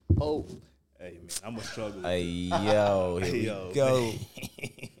Oh. Hey, man, I'm going to struggle. Hey, yo, here we go.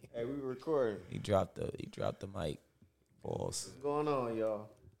 Hey, we recording. He dropped the mic. Pause. What's going on, y'all?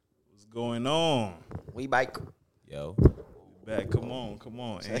 What's going on? We bike. Yo. We back. Come on.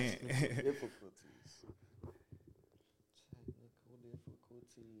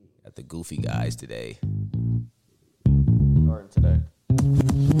 Got the goofy guys today. Starting today.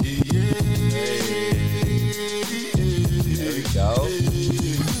 There we go.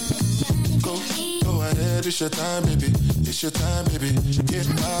 Go ahead, it's your time, baby. It's your time, baby. Get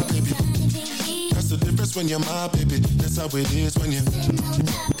my baby. That's the difference when you're my baby. That's how it is when you.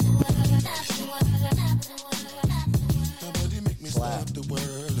 Nobody make me stop the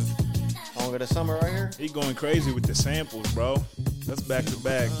world. Song of the summer right here. He going crazy with the samples, bro. That's back to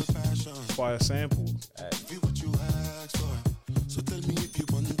back fire samples. Be what you ask for. So tell me if you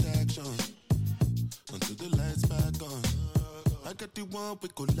want action. Until the lights back on. I got the one we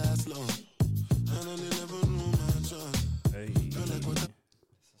could last long. And I never knew my chance. Hey.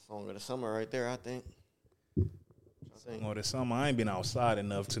 Song of the summer right there, I think. Oh, this summer I ain't been outside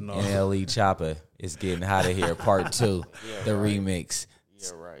enough to know. NLE Chopper is getting hot of here. Part 2, the remix.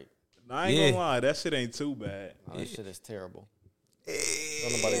 Yeah, right. No, I ain't gonna lie, that shit ain't too bad. Oh, that shit is terrible.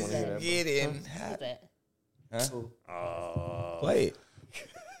 Don't nobody want to hear that. Get in. Who's that? Huh? Play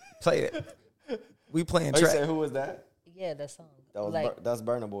it. We playing Oh, you track. said who was that? Yeah, that song. That was that's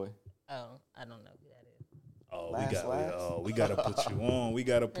Burna Boy. Oh, I don't know who that is. Oh, Last. we gotta put you on. We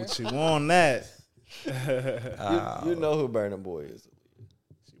gotta put you on that. You know who Burna Boy is.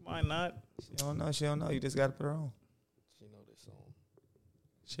 She might not. She don't know. You just gotta put her on. She know this song.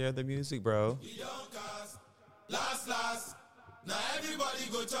 Share the music, bro. Last. Now everybody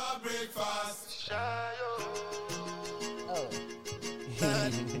go to breakfast. Oh,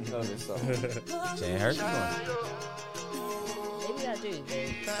 You know this song. She ain't heard you maybe I do.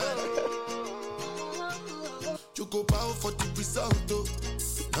 You go bow for the result, though.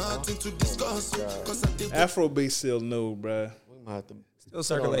 Nothing to discuss. Cause I did Afrobeat still new, bruh. We might have to Still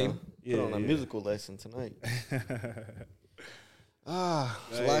circulating. put on a musical lesson tonight. Lot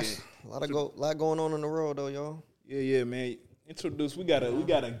going on in the world though, y'all. Yeah, man. Introduce. We got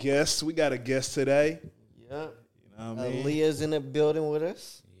a guest. We got a guest today. Yep. You know what I mean? Aaliyah's in the building with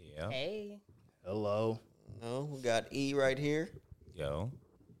us. Yeah. Hey. Hello. We got E right here. Yo.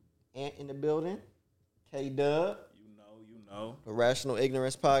 Ant in the building. K Dub. You know. The Rational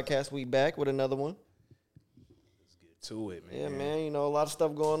Ignorance Podcast. We back with another one. Let's get to it, man. Yeah, man. A lot of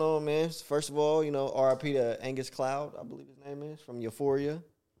stuff going on, man. First of all, R.I.P. to Angus Cloud, I believe his name is, from Euphoria.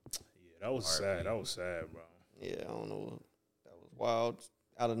 Yeah, that was sad. That was sad, bro. Yeah, I don't know. That was wild.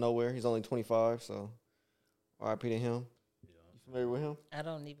 Out of nowhere. He's only 25, so R.I.P. to him. Yeah. You familiar with him? I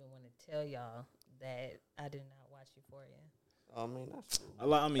don't even want to tell y'all that I did not watch Euphoria. I mean,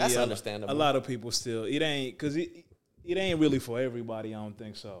 That's understandable. A lot of people still. It ain't because it ain't really for everybody. I don't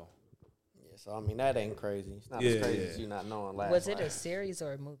think so. Yeah, so I mean that ain't crazy. It's not as crazy as you not knowing last. Was it a series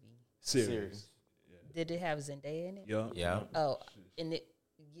or a movie? Serious. Did it have Zendaya in it? Yeah. Oh, and it.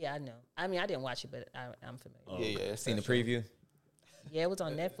 Yeah, I know. I mean, I didn't watch it, but I'm familiar. Yeah. Seen the preview? Yeah, it was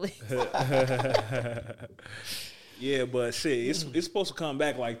on Netflix. Yeah, but shit, it's supposed to come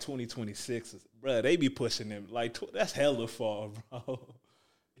back like 2026. Bro, they be pushing them. Like, that's hella far, bro.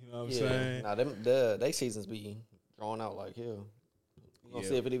 You know what I'm saying? Nah, they seasons be drawn out like hell. We're going to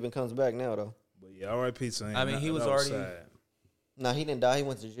see if it even comes back now, though. But yeah, R.I.P. to him. I mean, he was that already. sad. Nah, he didn't die. He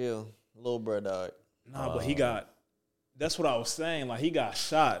went to jail. Little bro died. Nah, but he got. That's what I was saying. Like, he got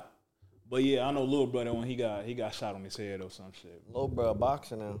shot. But yeah, I know little brother when he got shot on his head or some shit. Little bro a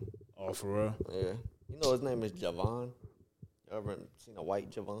boxer now. Oh, for real? Yeah. You know his name is Javon. You ever seen a white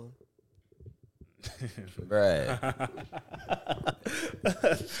Javon? Bruh.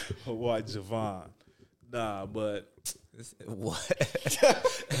 White Javon. Nah, but What?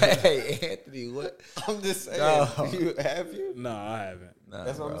 Hey, Anthony, what? I'm just saying. No. Have you? nah, I haven't. Nah,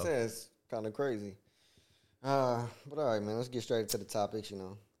 That's what I'm bro. saying. It's kind of crazy. But all right, man. Let's get straight into the topics,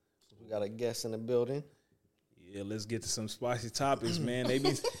 We got a guest in the building. Yeah, let's get to some spicy topics, man.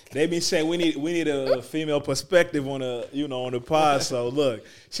 They been saying we need a female perspective on on the pod. So look,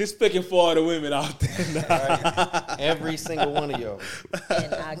 she's picking for all the women out there now. Right? Every single one of y'all.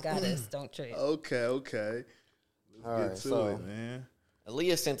 And I got us. Don't trip. Okay. Let's All get right, to so it, man.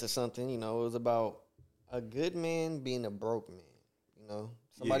 Aaliyah sent us something. It was about a good man being a broke man.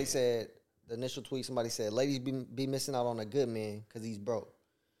 Somebody said the initial tweet. Somebody said, "Ladies be missing out on a good man because he's broke."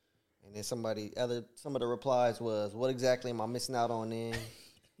 And then some of the replies was, "What exactly am I missing out on then?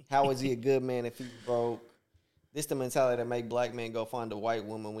 How is he a good man if he's broke?" This the mentality that make black men go find a white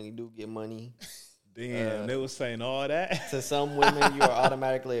woman when he do get money. Damn, they was saying all that. To some women, you are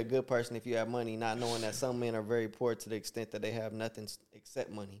automatically a good person if you have money, not knowing that some men are very poor to the extent that they have nothing except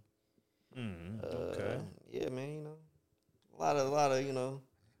money. Okay. Yeah, man, you know, a lot of, you know,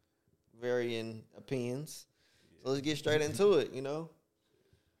 varying opinions. So let's get straight into it, you know.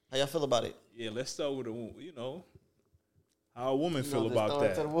 How y'all feel about it? Yeah, let's start with you know, how a woman feel Just about throw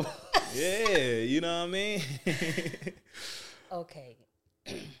it to that. the Yeah, you know what I mean? Okay.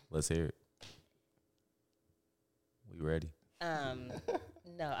 Let's hear it. We ready?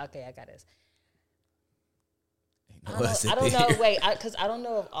 No, okay, I got this. No, I don't know. Wait, because I don't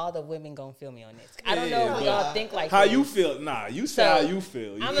know if all the women gonna feel me on this. I don't know if we all think like How this. you feel? Nah, you say So, how you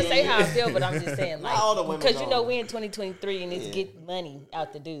feel. I'm gonna say how I feel, but I'm just saying like all the women because you know gonna- we in 2023 and it's get money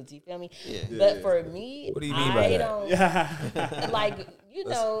out the dudes. You feel me? Yeah. But for me, What do you mean by I that? don't like you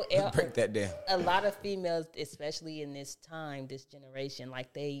know Break that down. a lot of females, especially in this time, this generation,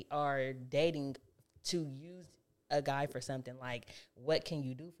 like they are dating to use a guy for something. Like, what can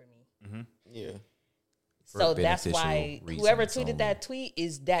you do for me? Yeah. So For that's beneficial why whoever reasons tweeted only. that tweet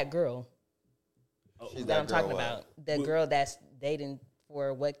is that girl She's that I'm girl talking what? about. The girl that's dating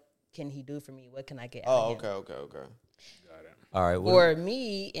for what can he do for me? What can I get? Oh, out of him? okay. All right. For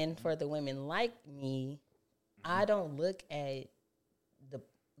me and for the women like me, I don't look at the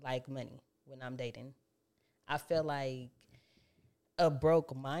like money when I'm dating. I feel like a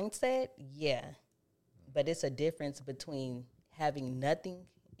broke mindset, yeah, but it's a difference between having nothing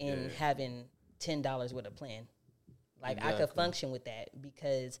and having $10 with a plan. Like I could function with that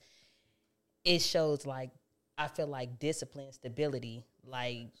because it shows like I feel like discipline, stability.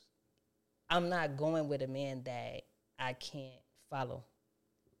 Like I'm not going with a man that I can't follow.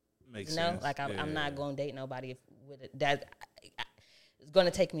 Makes You know, sense. like I'm Yeah. not going to date nobody with it that it's going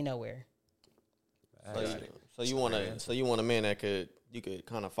to take me nowhere. So you want a man that you could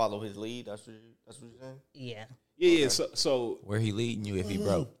kind of follow his lead. That's what you're saying. Yeah. Yeah. So Where he leading you if he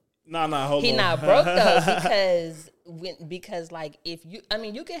broke? nah. Hold on. He not broke though because like if you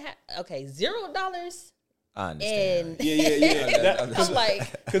you can have $0 I understand. and Yeah. I'm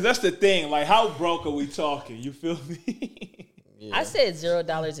like Because that's the thing. Like, how broke are we talking? You feel me? Yeah. I said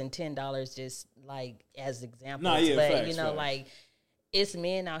 $0 and $10 just like as examples, Nah, yeah, but facts, you know facts. like it's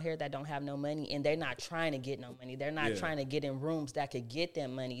men out here that don't have no money and they're not trying to get no money. They're not trying to get in rooms that could get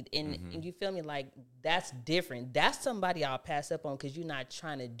them money. And you feel me? Like that's different. That's somebody I'll pass up on because you're not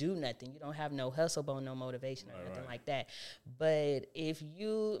trying to do nothing. You don't have no hustle bone, no motivation or nothing like that. But if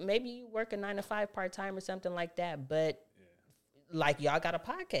maybe you work a 9-to-5 part-time or something like that, but like y'all got a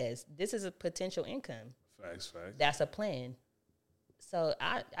podcast. This is a potential income. Facts. That's a plan. So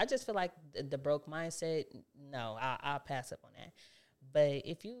I just feel like the broke mindset, no, I'll pass up on that. But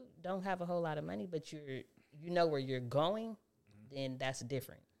if you don't have a whole lot of money, but you know where you're going, then that's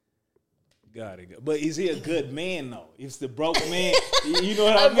different. Got it. But is he a good man though? If the broke man, you know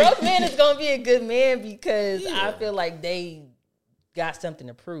what I A mean? broke man is gonna be a good man because I feel like they got something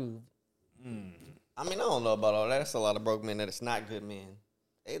to prove. I mean, I don't know about all that. That's a lot of broke men that it's not good men.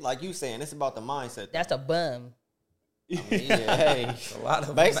 Like you saying, it's about the mindset. That's a bum. I mean, yeah, hey, A lot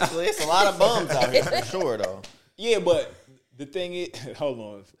of basically, it's a lot of bums out here for sure, though. Yeah, but the thing is, hold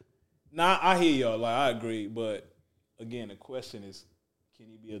on. Nah, I hear y'all. Like, I agree. But again, the question is, can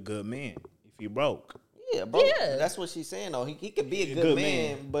he be a good man if he broke? Yeah, bro. Yeah. That's what she's saying, though. He could be a good good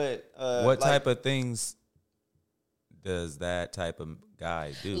man, man. but what type of things does that type of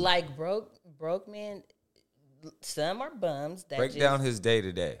guy do? Like broke men, some are bums that Break just, down his day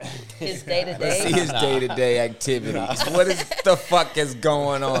to day. his day to Let's see day. his day to day activities. What is the fuck is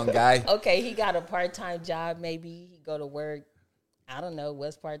going on, guy? Okay, he got a part-time job. Maybe he go to work. I don't know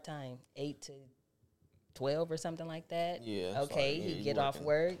what's part-time, 8 to 12 or something like that. Yeah, that's Okay, fine. Yeah, he he get off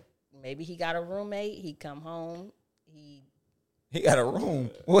working. work. Maybe he got a roommate. He come home. He got a room.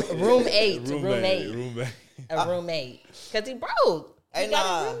 Roommate. Roommate. A roommate. Because he broke. He Hey, got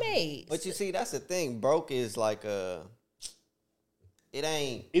nah. a roommate. But you see, that's the thing. Broke is like it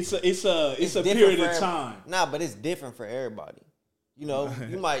ain't. It's a different period for of time. Nah, but it's different for everybody. You know,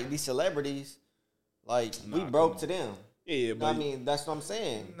 you might be celebrities, like we broke to them. Yeah, You know but what I mean, that's what I'm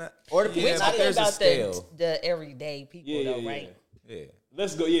saying. Nah, Or the yeah, people We're but talking there's a about scale. the everyday people, yeah, though, yeah, right? Yeah.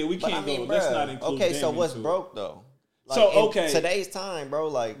 let's go. Yeah, we But can't I mean, go. Let's bruh, not include okay, them so what's into it. broke though? Like, So, in okay. today's time, bro,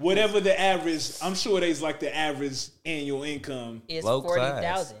 like Whatever the average, I'm sure there's like the average annual income. It's Low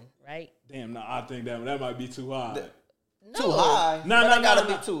 40,000, right? Damn, no, I think that might be too high. too high. Nah, but nah, that gotta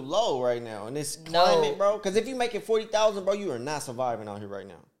nah, be too low right now in this No. climate, bro. Because if you making 40,000, bro, you are not surviving out here right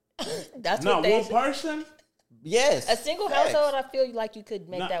now. That's No, what they one person. Yes, A single facts. household, I feel like you could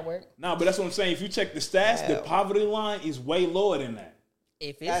make Nah, that work. No, but that's what I'm saying. If you check the stats, the Yeah. poverty line is way lower than that.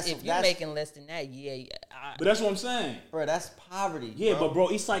 If you're that's making less than that, yeah. But that's what I'm saying. bro, that's poverty. Yeah, bro. but bro,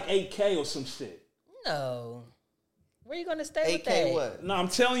 it's like 8K or some shit. No. Where you gonna stay with 8K that? what? No, I'm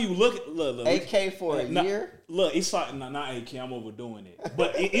telling you, look. 8K for a year? Look, it's like not 8K. I'm overdoing it,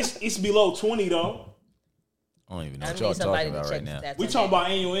 but it's below 20 though. I don't even know I what need y'all somebody talking to about check right the now. stats We on talking that.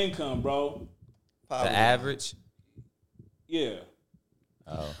 about annual income, bro. Poverty. The average. Yeah.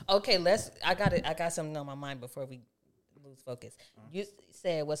 Oh, Okay, I got something on my mind before we lose focus. You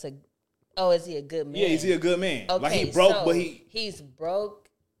said is he a good man? Yeah, is he a good man? Okay, Like he broke, so but he's broke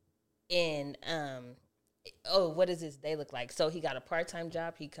and what does his day look like? So he got a part-time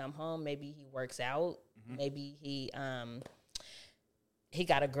job, he come home, maybe he works out, maybe he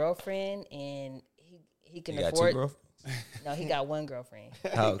got a girlfriend and he can you got afford 2 girlfriends? No, he got one girlfriend.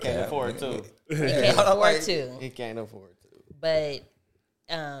 Oh, Can't afford to. He can't afford to. He can't afford to. But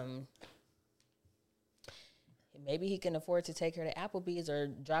maybe he can afford to take her to Applebee's or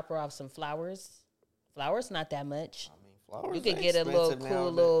drop her off some flowers. Flowers not that much. I mean, flowers You could are get a little expensive cool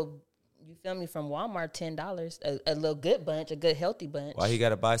nowadays. little, you feel me, from Walmart, $10. A little good bunch, a good healthy bunch. Why he got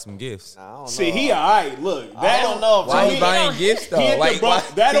to buy some gifts? Nah, I don't know. see, he alright. Look, that I don't know. Why He- he buying gifts though? He ain't Like, the broke.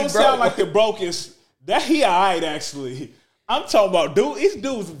 why- That he don't sound broke. like the brokest. That he alright actually. I'm talking about this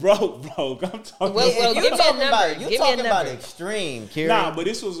dude's broke. I'm talking. Well, You give me a talking number. about Give me a talking about number. extreme, Kieran. nah, but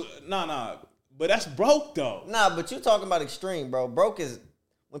this was nah. But that's broke though. Nah, but you talking about extreme, bro. Broke is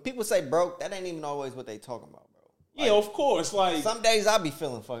when people say broke, that ain't even always what they talking about, bro. Yeah, of course. Like Some days I be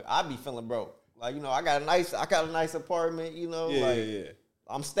feeling broke. Like, you know, I got a nice apartment, you know, yeah.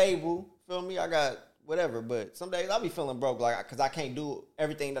 I'm stable, feel me? I got whatever, but some days I be feeling broke, like, cause I can't do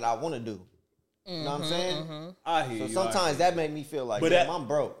everything that I want to do. You know what I'm saying? I hear So you. sometimes that make me feel like, But damn, that- I'm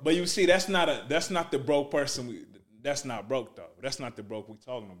broke. But you see, that's not the broke person. That's not broke though. That's not the broke we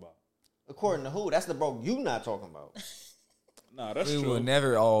talking about. According to who? That's the broke you not talking about. Nah, that's We true. will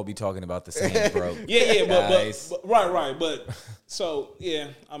never all be talking about the same, bro. Yeah, Guys. but right. But so yeah,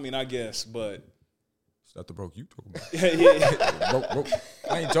 I mean, I guess, but It's not the broke you talking about. yeah. broke.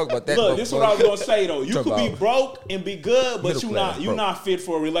 I ain't talking about that. Look, broke, this is bro. what I was gonna say though. You Talk could be about broke and be good, but middle you class not broke. not fit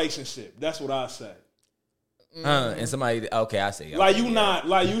for a relationship. That's what I say. And somebody, okay, I see. Like Okay, you yeah. not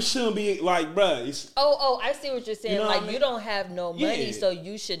like you shouldn't be like, bruh. It's, I see what you're saying. You know what Like, I mean? you don't have no money, Yeah. so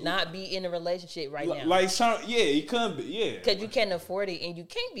you should not be in a relationship right now. like some, yeah, he couldn't be, yeah, Because you can't afford it and you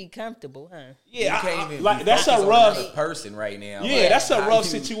can't be comfortable, huh? You yeah. can't even like be that's a focused on rough, another person right now. yeah, Like, that's a how rough you-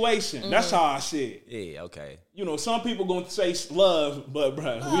 situation. That's how I see it. Yeah, okay. You know, some people gonna say love, but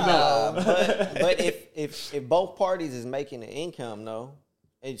bruh, we know. But if both parties is making an income, though,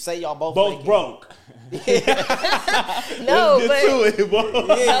 and say y'all both making, broke. No, Let's but get to it,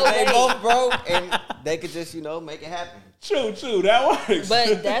 boy. Yeah, they wait. both broke, and they could just make it happen. True, that works.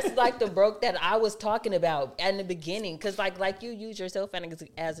 but that's like the broke that I was talking about in the beginning. Because like you use yourself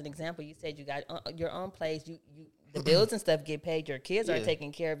as an example. You said you got your own place. You the bills and stuff get paid. Your kids are Yeah.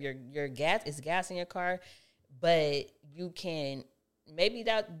 taking care of your gas. It's gas in your car, but you can. Maybe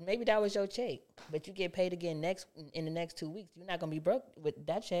that was your check, but you get paid again in the next 2 weeks. You're not gonna be broke with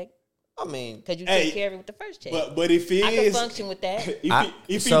that check I mean, because you Hey, took care of it with the first check. but if he I can is, function with that.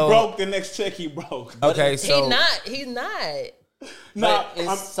 if so- he broke, the next check he broke. Okay, so He's not. Nah, but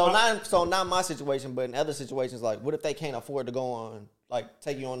it's, not my situation, but in other situations, like, what if they can't afford to go on, like,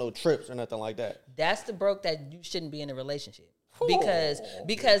 take you on no trips or nothing like that? That's the broke that you shouldn't be in a relationship.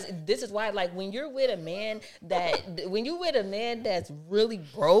 Because this is why, like, when you're with a man that's really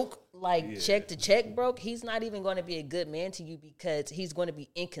broke, like check to check broke, he's not even going to be a good man to you because he's going to be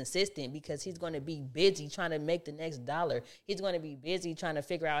inconsistent, because he's going to be busy trying to make the next dollar. He's going to be busy trying to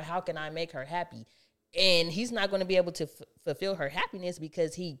figure out, how can I make her happy? And he's not going to be able to fulfill her happiness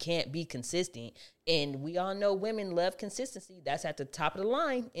because he can't be consistent. And we all know women love consistency. That's at the top of the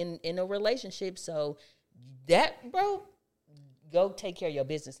line in a relationship. So that, bro, go take care of your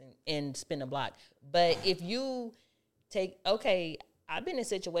business and spin a block. But if you I've been in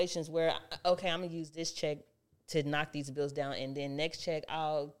situations where, okay, I'm going to use this check to knock these bills down, and then next check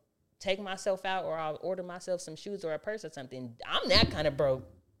I'll take myself out or I'll order myself some shoes or a purse or something. I'm that kind of broke.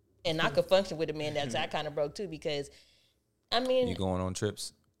 And I could function with a man that's that kind of broke too, because, I mean, you going on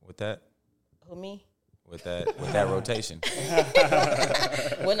trips with that? who, me? With that rotation?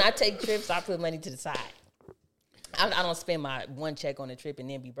 When I take trips, I put money to the side. I don't spend my one check on a trip and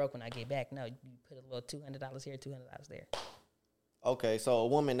then be broke when I get back. No, you put a little $200 here, $200 there. Okay, so a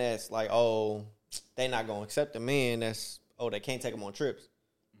woman that's like, oh, they not going to accept a man that's, oh, they can't take them on trips.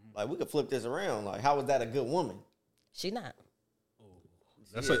 Like, we could flip this around. Like, how is that a good woman? She not.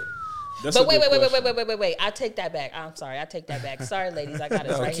 That's a That's But a wait. good question. Wait. I take that back. I'm sorry. I take that back. Sorry, ladies. I got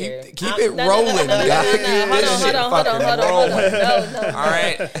it right here. Keep it rolling, No. Hold on. No. All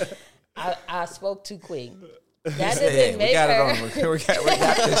right. I spoke too quick. That Listen, doesn't we make got her. it on record. We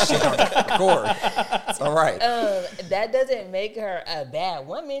got this shit on record. It's all right. That doesn't make her a bad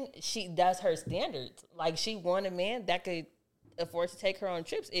woman. That's her standards. Like, she want a man that could afford to take her on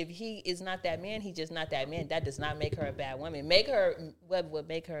trips. If he is not that man, he's just not that man. That does not make her a bad woman. What would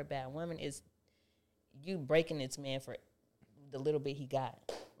make her a bad woman is you breaking this man for the little bit he got.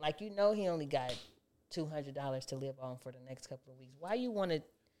 Like, he only got $200 to live on for the next couple of weeks. Why you want to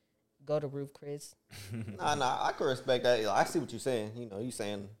go to roof, Chris? Nah, I can respect that. I see what you're saying. You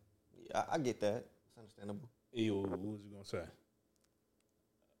saying, I get that. It's understandable. Ew, what was you gonna say?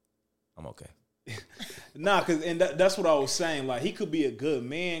 I'm okay. Nah, that's what I was saying. Like, he could be a good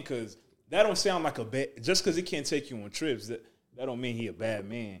man, because that don't sound like a bad. Just because he can't take you on trips, that don't mean he a bad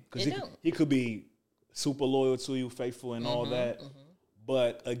man. Because he could be super loyal to you, faithful, and all that.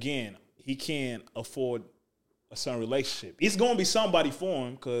 But again, he can't afford a certain relationship. It's gonna be somebody for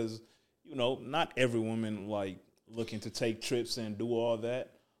him, because not every woman like looking to take trips and do all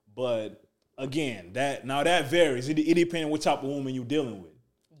that. But again, that varies. It depends on what type of woman you're dealing with.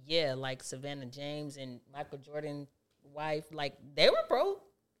 Yeah, like Savannah James and Michael Jordan's wife, like, they were broke,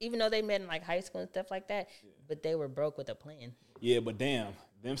 even though they met in like high school and stuff like that. But they were broke with a plan. Yeah, but damn,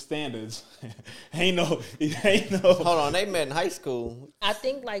 them standards ain't no. Hold on, they met in high school. I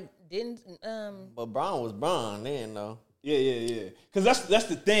think like But Bron was Bron then, though. Yeah. Because that's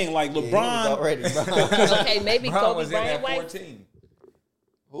the thing. Like, Yeah, LeBron he was already Bron. okay, maybe Bron Kobe was in Bryant at wife. 14.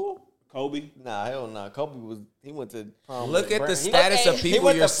 Who? Kobe. Nah, hell nah. He went to prom. Look with at the Brandy. status of He people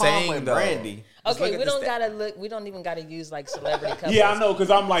went you're to prom saying, with though. Brandy. Just Okay, look we at the don't gotta look. We don't even gotta use like celebrity couples. Yeah, I know,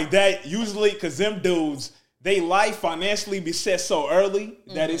 because I'm like that usually, because them dudes, they life financially be set so early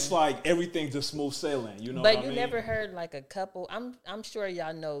that it's like everything's just smooth sailing. You know, But what I you mean? never heard like a couple. I'm sure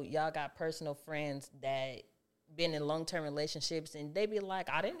y'all know, y'all got personal friends that been in long-term relationships, and they be like,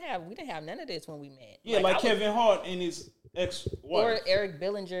 we didn't have none of this when we met. Yeah, like Kevin Hart and his ex-wife. Or Eric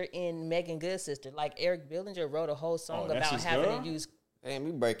Bellinger in Megan Good's sister. Like, Eric Bellinger wrote a whole song that's about his having girl? to use. Damn,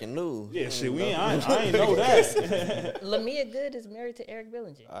 we breaking news. Yeah, shit, I ain't know that. Lamia Good is married to Eric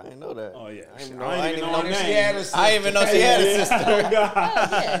Bellinger. I didn't know that. Oh, yeah. I didn't I even ain't know even know she name. had a sister. I didn't even know she had a sister. Oh,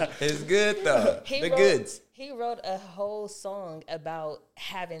 yeah. It's good though. He The wrote- goods. He wrote a whole song about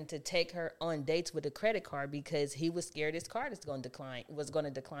having to take her on dates with a credit card because he was scared his card was going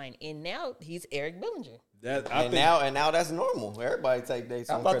to decline. And now he's Eric Bellinger. Now that's normal. Everybody take dates.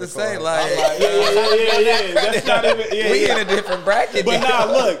 I'm on about to credit say, cards. like, Yeah. That's not even. Yeah, we yeah. in a different bracket. But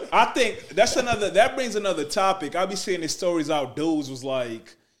now, look, I think that brings another topic. I be seeing these stories out. Dudes was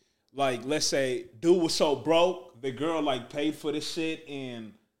like, let's say, dude was so broke, the girl like paid for this shit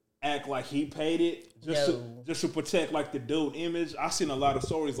and act like he paid it just to protect like the dude image. I seen a lot of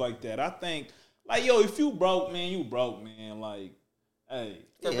stories like that. I think, like, yo, if you broke, man, you broke, man. Like, hey,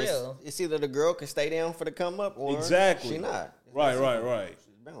 For real. It's either the girl can stay down for the come up or exactly. she not. Right.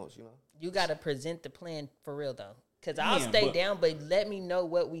 She's balanced, You got to present the plan for real, though. Because I'll Yeah, stay but- down, but let me know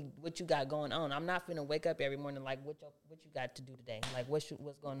what you got going on. I'm not finna wake up every morning like, what you got to do today? Like, what's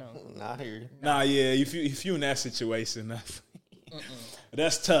going on? Nah, I hear you. Nah, yeah. If you in that situation,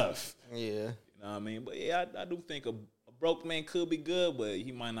 that's tough. Yeah. You know what I mean? But yeah, I do think a broke man could be good, but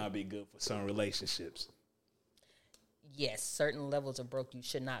he might not be good for some relationships. Yes, certain levels of broke, you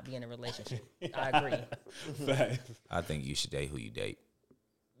should not be in a relationship. I agree. Fact. I think you should date who you date.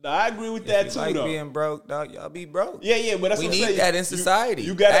 No, I agree with that If too, you like though. being broke, dog, y'all be broke. Yeah, but that's We what I'm need saying. that in society.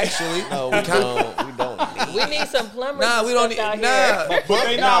 You got actually. No, we don't. We don't need. We need some plumbers. Nah, we don't need. out Nah, here. But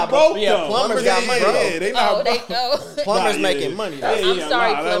they not broke yeah, though. plumbers got money, though. Yeah, they not Oh, they broke. know. Plumbers Nah, making yeah. money. Yeah, Though. I'm yeah,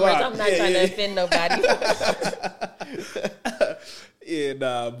 sorry, lie, plumbers. lie. I'm not trying to offend nobody. Yeah,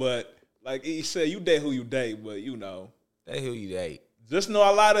 nah, but like you said, you date who you date, but you know, date who you date. just know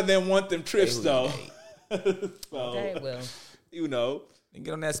a lot of them want them trips Date who though. you So, Okay, well, you know, And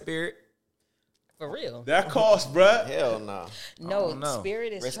get on that spirit. for real. that costs, bruh. Hell no. No, no.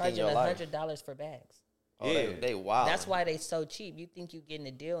 Spirit is Risking charging your life. $100 for bags. Oh, Yeah. they wild. That's why they so cheap. You think you getting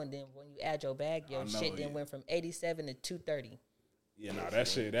a deal, and then when you add your bag, your I know, shit then yeah. went from 87 to 230. Yeah, nah,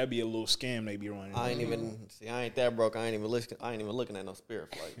 that'd be a little scam they be running. I ain't even see. I ain't that broke. I ain't even looking at no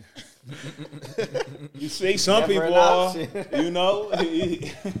Spirit flight. You see, some Never people an are, option. you know.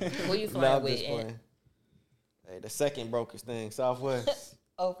 Who you No, flying I'm with? just playing. Hey, the second brokest thing, Southwest.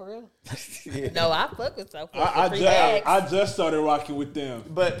 Oh, for real? Yeah. No, I fuck with Southwest. I just started rocking with them.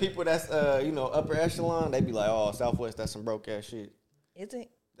 But people that's upper echelon, they be like, oh, Southwest, that's some broke ass shit. Is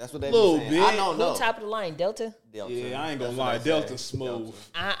it? That's what they Little be saying. bit. I don't know. Who top of the line? Delta? Delta. Yeah, I ain't gonna That's lie. what they Delta say. smooth.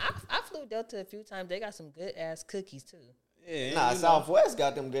 Delta. I flew Delta a few times. They got some good ass cookies too. Yeah, Nah, you know, Southwest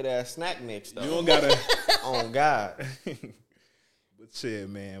got them good ass snack mix though. you don't gotta. Oh God. But shit,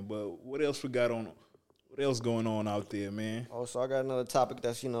 man. But what else we got on? What else going on out there, man? Oh, so I got another topic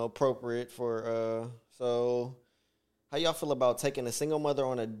that's appropriate for. So, how y'all feel about taking a single mother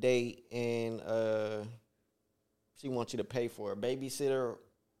on a date and she wants you to pay for a babysitter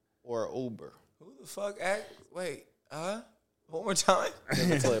or an Uber? Who the fuck act? Wait, one more time.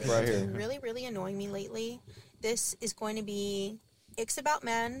 There's a clip right here. Really, really annoying me lately. This is going to be Icks About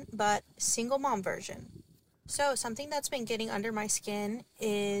Men, but single mom version. So something that's been getting under my skin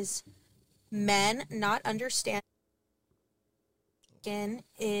is men not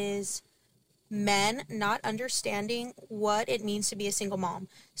understanding what it means to be a single mom.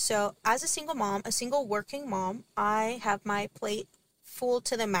 So as a single mom, a single working mom, I have my plate full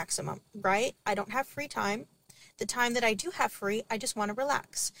to the maximum, right? I don't have free time. The time that I do have free, I just want to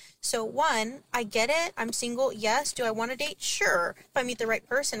relax. So one, I get it. I'm single. Yes. Do I want to date? Sure. If I meet the right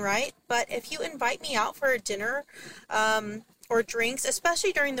person, right? But if you invite me out for a dinner or drinks,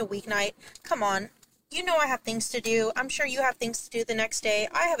 especially during the weeknight, come on. You know I have things to do. I'm sure you have things to do the next day.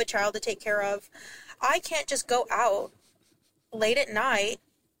 I have a child to take care of. I can't just go out late at night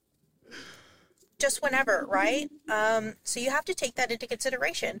just whenever, right? So you have to take that into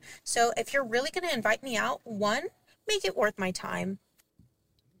consideration. So if you're really going to invite me out, one, make it worth my time.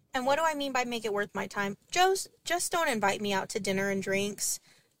 And what do I mean by make it worth my time? Just don't invite me out to dinner and drinks.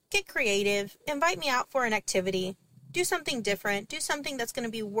 Get creative. Invite me out for an activity. Do something different. Do something that's going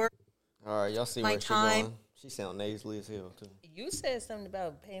to be worth All right, y'all see my where she time. going. She sound nasally as hell too. You said something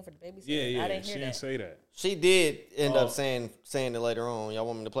about paying for the babysitter. Yeah. I didn't She hear didn't that. say that. She did end up saying it later on. Y'all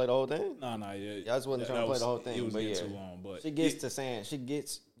want me to play the whole thing? Yeah. I just wasn't trying to play the whole thing, It was but getting yeah. too long. But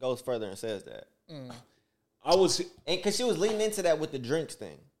She goes further and says that. I was. And because she was leaning into that with the drinks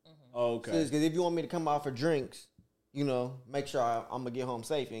thing. Oh, okay. Because if you want me to come out for drinks, make sure I'm going to get home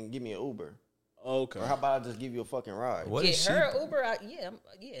safe and give me an Uber. Okay. Or how about I just give you a fucking ride? What Get is she? her Uber out. Yeah,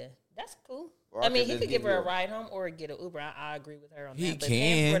 that's cool. Or I mean, he just could give give her you a ride home or get an Uber. I agree with her on He that. But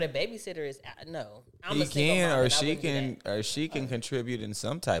paying can. for the babysitter is no. I'm He a single can, mom, or and I she wouldn't do can, that. or she can contribute in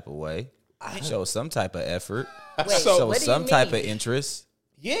some type of way. Show some type of effort. Wait, Show what do you some type of mean? interest.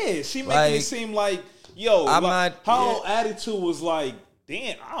 Yeah, she making Like, it seem like, yo, I'm like, not- her whole attitude was like,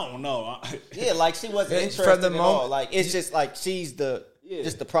 damn, I don't know. Yeah, like she wasn't From interested the at all. moment- Like it's just like she's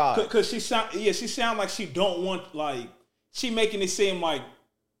just the prize. Cause she sound like she don't want, like, she making it seem like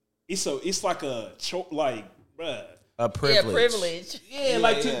it's like a like, bruh. A privilege. Yeah, privilege. Yeah,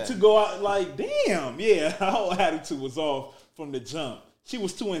 like to go out, like, damn, yeah, her whole attitude was off from the jump. She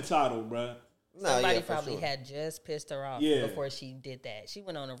was too entitled, bruh. Nah, Somebody yeah, for probably sure. had just pissed her off Yeah. before she did that. She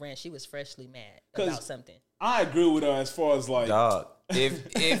went on a rant. She was freshly mad 'Cause- about something. I agree with her as far as like, Dog.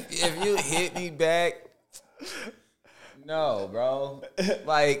 If you hit me back, no, bro.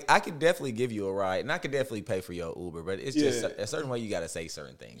 Like I could definitely give you a ride, and I could definitely pay for your Uber, but it's just Yeah. a certain way you gotta say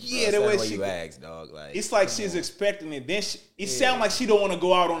certain things. Bro. Yeah, a the certain way way she- you ask, dog. Like it's like she's expecting it. Then it sounds like she don't want to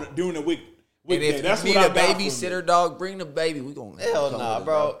go out during the week. and if That's you need what a I got from it. babysitter, dog, bring the baby. We gonna Hell come nah, with it,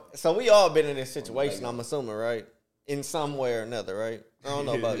 bro. So we all been in this situation, I'm assuming, right? In some way or another, right? I don't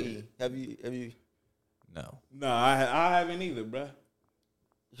know about E. Have you No. No, I haven't either, bruh.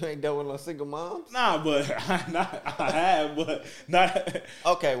 you ain't dealt with no single moms? Nah, but I have, but not.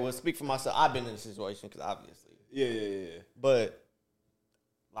 Okay, well speak for myself. I've been in this situation because obviously. Yeah. But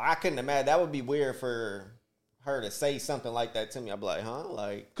like, I couldn't imagine that would be weird for her to say something like that to me. I'd be like, huh?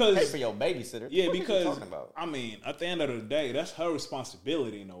 Like, 'Cause- pay for your babysitter. Yeah, What are you because talking about? I mean, at the end of the day, that's her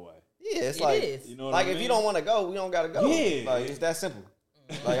responsibility in a way. Yeah, it's It like is. You know what like I if mean? you don't want to go, we don't gotta go. Yeah. Like it's that simple.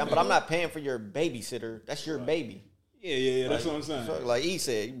 Like, but I'm not paying for your babysitter. That's your baby. Yeah. That's Like, what I'm saying. so, like E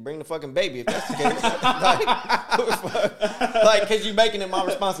said, you bring the fucking baby if that's the case. like, cause you making it my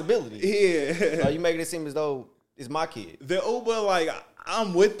responsibility. Yeah. Like, you making it seem as though it's my kid. The Uber, like,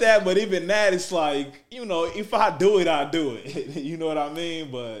 I'm with that, but even that, it's like, you know, if I do it, I do it. You know what I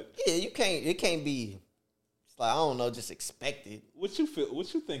mean? But Yeah, you can't. It can't be. It's like I don't know, just expected. what you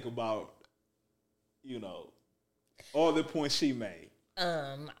think about, you know, all the points she made?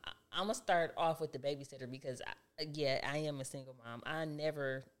 I'm gonna start off with the babysitter because I am a single mom. I don't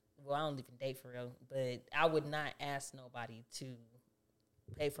even date for real, but I would not ask nobody to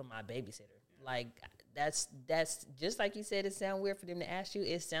pay for my babysitter. Like that's just like you said. It sounds weird for them to ask you.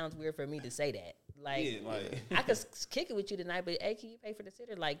 It sounds weird for me to say that. Like, Yeah, like, I could kick it with you tonight, but hey, can you pay for the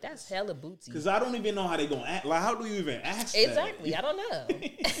sitter? Like that's hella bootsy. because I don't even know how they gonna act. Like, how do you even ask that? Exactly. I don't know.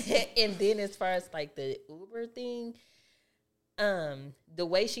 And then as far as like the Uber thing, The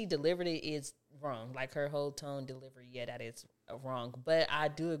way she delivered it is wrong. Like her whole tone delivery, that is wrong. But I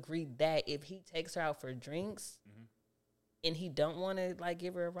do agree that if he takes her out for drinks and he don't want to like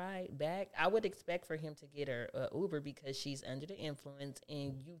give her a ride back, I would expect for him to get her Uber because she's under the influence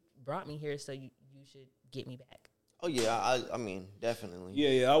and you brought me here, so you should get me back. Oh yeah, I mean definitely.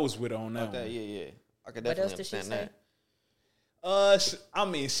 Yeah, I was with her on that one. Yeah. I could What definitely else did she understand say? that. I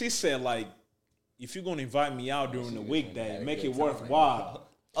mean, she said like, if you're gonna invite me out during the weekday, make it worthwhile.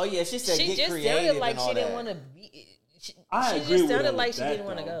 Oh yeah, she said She get just creative sounded like and all she didn't that. want to be. She I agree just with her sounded with like she that, didn't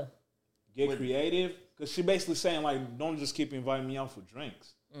want to though. go. Get creative, because she basically saying like, don't just keep inviting me out for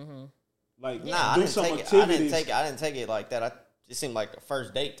drinks. Like, Nah, do some I activities. didn't take it like that. It seemed like a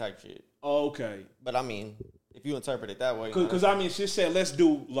first date type shit. Oh, okay. But I mean, if you interpret it that way, Because I mean, she said let's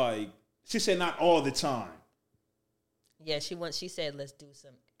do like, she said not all the time. Yeah, she said let's do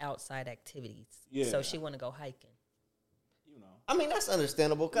some outside activities. Yeah. So she want to go hiking. You know. I mean that's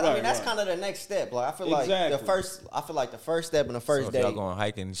understandable. 'Cause, I mean that's kind of the next step. Like I feel like Exactly. the first step in the first So if date. y'all going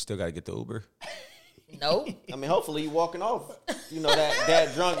hiking, you still got to get the Uber. No. I mean, hopefully you walking off. You know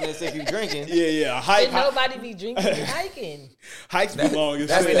that drunkenness if you drinking. Yeah. Hike. Should nobody be drinking and hiking? Hikes be long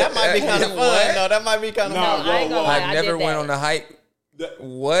as I mean shit. that might be kind of fun. What? No, that might be kind of Nah, fun. I ain't gonna lie, I never did went that. on a hike.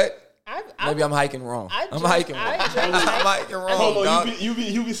 What? Maybe I'm hiking wrong. I I'm drink- hiking I wrong. drink I'm hike- hiking wrong, Hold dog. on,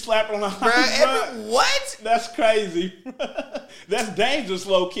 you be slapping on the hike, Bruh, what? That's crazy. That's dangerous,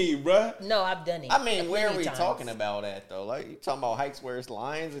 low key, bruh. No, I've done it. I mean, where are plenty we times. talking about at though? Like you talking about hikes where it's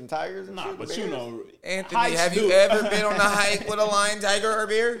lions and tigers and Nah, shit? but bears? you know, Anthony, hikes have you do- ever been on a hike with a lion, tiger, or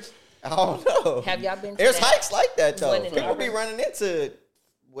bear? I don't know. Have y'all been to There's that? hikes like that though. One in People be Auburn? running into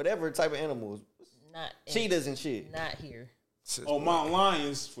whatever type of animals, Not cheetahs and shit. Not here. Oh, Mount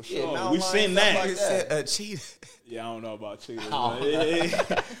Lions for Yeah, sure. Mount We've Lions, seen stuff that. like You said a cheetah. Yeah, I don't know about cheetahs.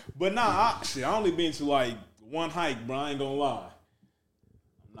 Oh. But nah, I only been to like one hike, bro. I ain't gonna lie.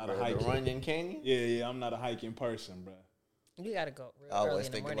 I'm not a The hiking. Runyon Canyon. Yeah, I'm not a hiking person, bro. You gotta go real I always early in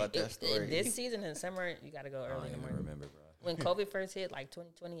the think morning. about that story. This season in summer, you gotta go early in the morning. remember, bro. When COVID first hit, like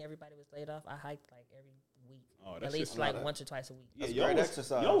 2020, everybody was laid off. I hiked like every week, Oh, that's at least just like that. once or twice a week. That's y'all great was,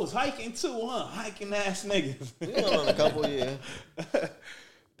 exercise. Y'all was hiking too, huh? Hiking ass niggas. We went on a couple, yeah.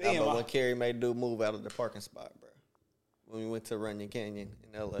 Damn, But when Carrie made dude move out of the parking spot, bro. When we went to Runyon Canyon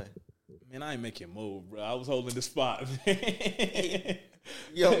in L.A. man, I ain't making move, bro. I was holding the spot.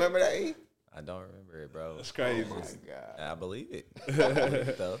 You don't remember that? E? I don't remember it, bro. That's crazy. Oh my God. I believe it. I believe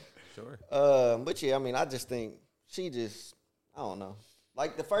it, though. Sure. But yeah, I mean, I just think she just, I don't know.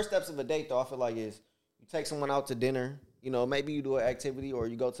 Like the first steps of a date, though, I feel like is you take someone out to dinner. You know, maybe you do an activity or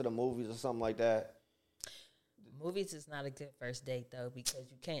you go to the movies or something like that. Movies is not a good first date though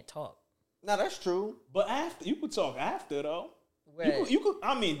because you can't talk. No, that's true. But after, you could talk after though. Right. You could.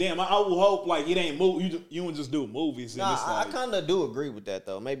 I mean, damn. I would hope like it ain't movie. You would just do movies. And Nah, it's like, I kind of do agree with that,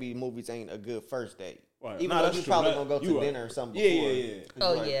 though. Maybe movies ain't a good first date. Right. Even Nah, though that's you true. probably That- going to go you to right. dinner or something Yeah, before. yeah.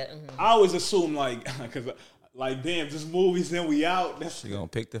 Oh Like, yeah. I always assume like because like damn, just movies then we out. That's You gonna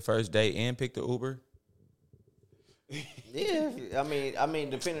pick the first date and pick the Uber? Yeah, I mean,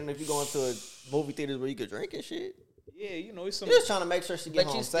 depending if you go into a movie theaters where you could drink and shit. yeah, you know, it's some. You're just trying to make sure she get But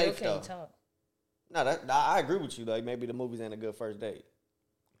home you still safe, can't though. talk. No, I agree with you. Like maybe the movies ain't a good first date.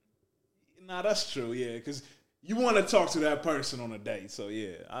 Nah, that's true. Yeah, because you want to talk to that person on a date. So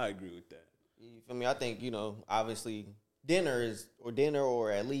yeah, I agree with that. You feel me? I think obviously dinner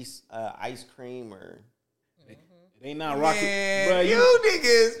or at least ice cream or They not rocking, Man, bruh. you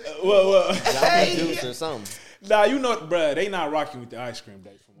niggas. Well. Jamba Juice or something. Nah, you know, bruh, they not rocking with the ice cream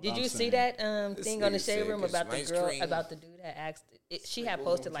date. From what Did I'm you see saying. that This thing on the nigga shade said room get about some the ice girl, cream. about the dude that asked? She had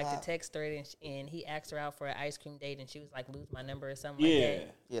posted like the text thread, and he asked her out for an ice cream date, and she was like, "Lose my number" or something Yeah. like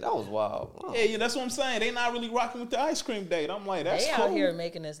that. Yeah, that was wild. Oh. Yeah, that's what I'm saying. They not really rocking with the ice cream date. I'm like, that's They cool. out here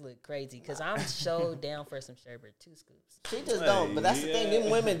making us look crazy because I'm so down for some sherbet, 2 scoops. She just don't. But that's the thing. Yeah. Them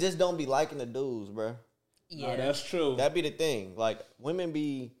women just don't be liking the dudes, bro. Yeah, No, that's true. That be the thing. Like women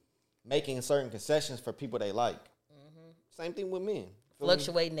be making certain concessions for people they like. Same thing with men. Feel me?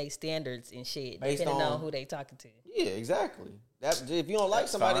 fluctuating their standards and shit Based depending on- on who they talking to. Yeah, exactly. That if you don't like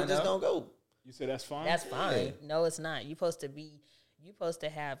That's somebody, fine, just though. don't go. You said that's fine. That's fine. No, it's not. You supposed to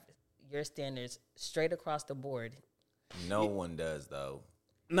have your standards straight across the board. No one does though.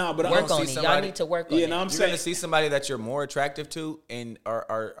 nah, but Work don't on see it. Y'all somebody- need to work on Yeah, it. no, I'm You're saying gonna see somebody that you're more attractive to, and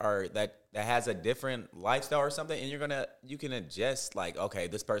or that has a different lifestyle or something, and you can adjust like, okay,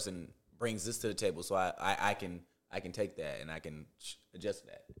 this person brings this to the table, so I can take that and I can adjust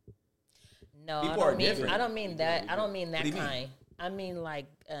that. No, People are I different. don't mean that. I don't mean that What do you mean? kind. I mean like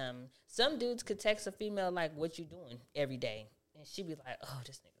some dudes could text a female like, "What you doing?" every day, and she be like, "Oh,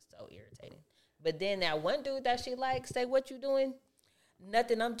 this nigga's so irritating." But then that one dude that she likes, say, what you doing?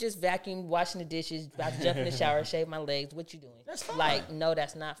 Nothing. I'm just vacuuming, washing the dishes, about to jump in the shower, shave my legs. What you doing? That's fine. Like, no,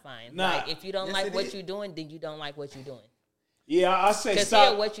 that's not fine. Nah. Like, if you don't like what you're doing, then you don't like what you're doing. Yeah, I say Because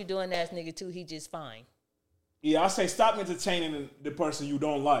stop. what you doing, ass nigga too. He just fine. Yeah, I say stop entertaining the person you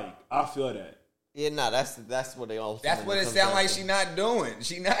don't like. I feel that. Yeah, nah, that's what they all. That's what it sounds like she not doing.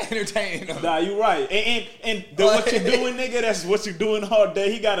 She not entertaining them. Nah, you right. And what you doing, nigga? That's what you doing all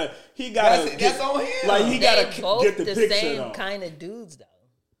day. He gotta. That's on him. Like he They gotta both get the picture. same though. kind of dudes, though.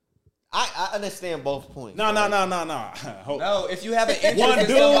 I understand both points. No. No, if you have an interest One in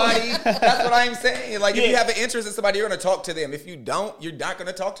dude. somebody, that's what I'm saying. Like, if Yeah. you have an interest in somebody, you're going to talk to them. If you don't, you're not going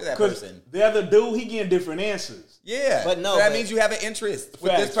to talk to that Because person. the other dude, he getting different answers. Yeah. But no, So that but- means you have an interest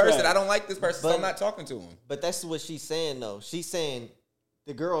with Facts, this person. facts. I don't like this person, so But- I'm not talking to him. But that's what she's saying though. She's saying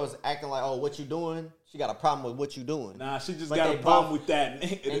the girl is acting like, oh, what you doing? She got a problem with what you doing. Nah, she just But got they a problem both- with that.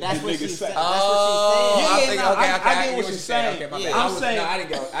 And that's what she's saying. That's Oh, what she's saying. Yeah, I'm yeah, thinking, no, okay, I get what she's saying. Okay, my Yeah, bad. I'm saying- No, I didn't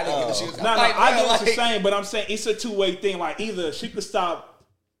get what she was No, like, I get bro, what you're like- saying, but I'm saying it's a two-way thing. Like either she could stop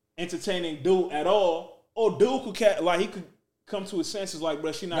entertaining dude at all, or dude could he could come to his senses. Like,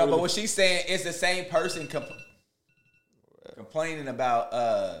 bro, she not. No, really but what she's saying is the same person complaining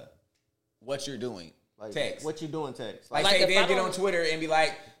about what you're doing. Like, Text. what you doing, text? Like, Like, say if they'll I get don't- on Twitter and be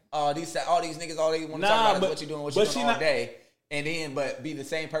like, all these niggas, all they want to Nah, talk about but- is what you're doing, but she all not- day. And then, but be the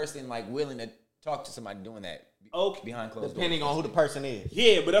same person, like, willing to talk to somebody doing that Okay. behind closed Depending doors. on who the person is.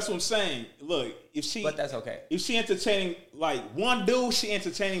 Yeah, but that's what I'm saying. Look, But that's okay. if she entertaining like one dude, she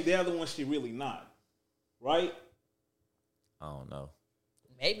entertaining the other one, she really not, right? I don't know.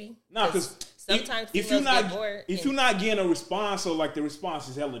 Maybe. Nah, because sometimes if females you're not get bored if and- you're not getting a response or like the response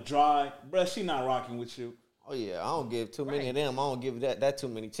is hella dry, bruh, she not rocking with you. Oh yeah, I don't give too many of them. I don't give that too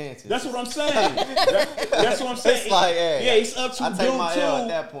many chances. That's what I'm saying. That's what I'm saying. It's like, hey, yeah, it's up to I dude take my L too. at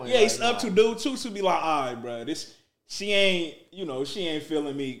that point, Yeah, it's like, up to dude too to be like, all right, bro, she ain't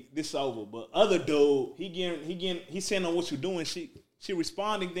feeling me. This over. But other dude, he saying on what you doing. She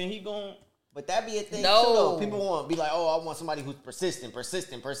responding. Then he going. But that be a thing No. too, though. People want to be like, oh, I want somebody who's persistent. I think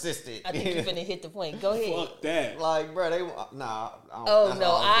you're finna hit the point. Go ahead. Fuck that. Like, bro, nah. Oh that's no,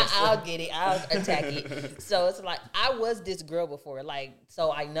 all I'm just I'll saying. get it. I'll attack it. So it's like I was this girl before, like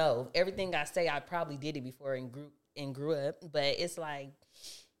so I know everything I say. I probably did it before and grew up, but it's like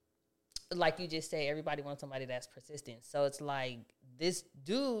you just say, everybody wants somebody that's persistent. So it's like this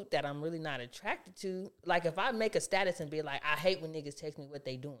dude that I'm really not attracted to. Like if I make a status and be like, I hate when niggas text me what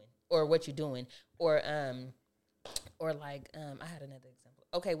they doing or what you doing, or like I had another example.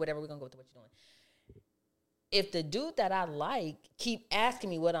 Okay, whatever. We're gonna go with what you're doing. If the dude that I like keep asking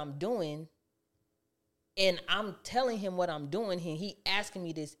me what I'm doing, and I'm telling him what I'm doing, and he asking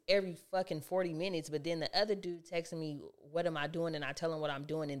me this every fucking 40 minutes, but then the other dude texting me, what am I doing? And I tell him what I'm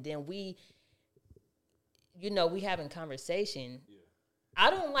doing, and then we having conversation. Yeah. I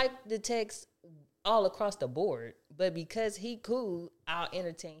don't like the text all across the board, but because he cool, I'll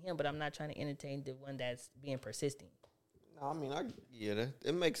entertain him, but I'm not trying to entertain the one that's being persistent. No, I mean,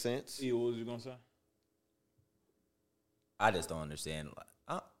 it makes sense. Yeah, what was you gonna say? I just don't understand.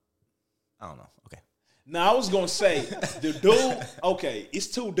 I don't know. Okay. Now I was gonna say the dude. Okay, it's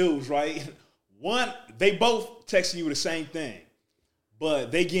two dudes, right? One, they both texting you the same thing,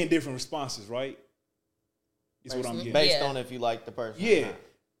 but they getting different responses, right? Is what I'm getting. Based Yeah. on if you like the person. or Yeah, not.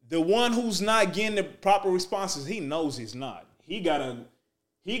 the one who's not getting the proper responses, he knows he's not. He gotta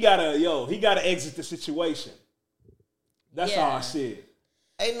exit the situation. That's how I see it.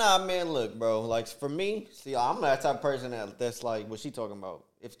 Hey, nah, man, look, bro. Like, for me, see, I'm that type of person that's like, what she talking about?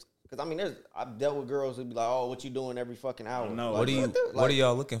 Because, I mean, I've dealt with girls who be like, oh, what you doing every fucking hour? No. Like, What are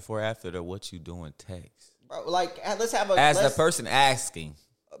y'all looking for after the what you doing text? Bro, like, let's have a... As the person asking.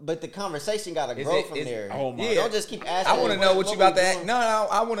 But the conversation got to grow from there. Oh, my. Yeah. Don't just keep asking. I want to me, know what you about we to ask. doing? No,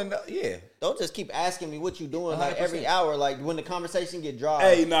 I want to know. Yeah. Don't just keep asking me what you doing like 100%. every hour. Like, when the conversation get dry.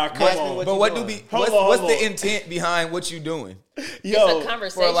 Hey, nah, come ask me on. what But you what doing. what's the intent behind what you doing? Yo, It's a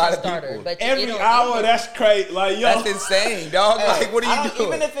conversation lot of starter, people. but every you don't hour, end it. that's crazy. Like, yo, That's insane, dog. Hey, Like, what I are you don't- doing?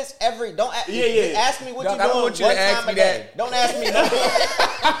 Even if it's every, don't ask, Yeah. ask me what Dog, you I don't doing want you one to ask time me a day. that. Don't ask me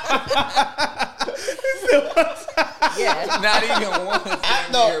Yeah. Not even one.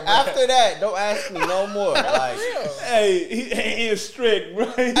 No, after that, don't ask me no more. Like, hey, he is strict, bro.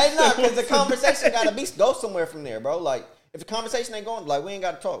 hey, no, because the conversation got to go somewhere from there, bro. Like, if the conversation ain't going, like, we ain't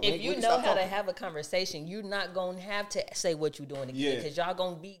got to talk. If we you can know stop how to talking. have a conversation, you're not going to have to say what you're doing again Yeah. because y'all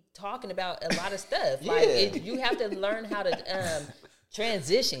going to be talking about a lot of stuff. Yeah. Like, you have to learn how to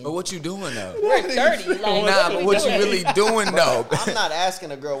transition. But what you doing though? We're 30. Like, Nah, but what you doing? really doing though? I'm not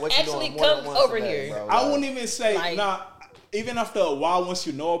asking a girl what you Actually, doing more than come once over a day, here. bro. I Like, wouldn't even say, Like- nah, even after a while, once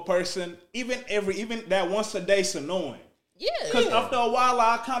you know a person, even that once a day's annoying. Yeah. Because after a while,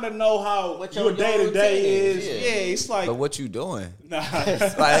 I kind of know how what your day to day is. Yeah, it's like. But what you doing? Nah.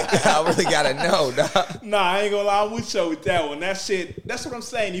 It's like, I really gotta know, dog. Nah, I ain't gonna lie, I'm with you with that one. That shit, that's what I'm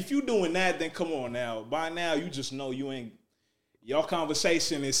saying. If you doing that, then come on now. By now, you just know you ain't. Your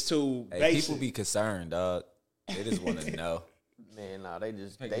conversation is too basic. People be concerned, dog. They just want to know. Man, nah, they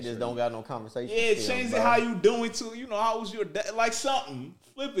just don't got no conversation. Yeah, change it how you doing to, how was your day? Like something.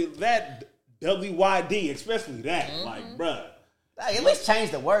 Flip it, that WYD, especially that. Like, bruh. Hey, at least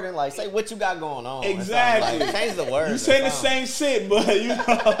change the word and like say what you got going on. Exactly. Like, change the word. You saying the same shit, but yeah,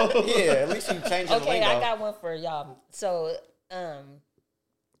 at least you change the Okay, lingo. I got one for y'all. So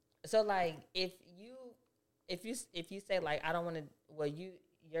like if you say like I don't want to, well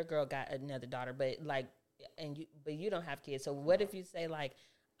your girl got another daughter, but like but you don't have kids. So what if you say like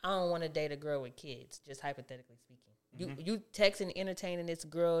I don't want to date a girl with kids, just hypothetically speaking. You texting entertaining this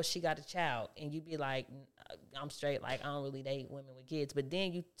girl, she got a child, and you be like, I'm straight, like I don't really date women with kids. But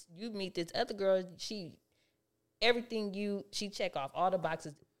then you meet this other girl, she check off all the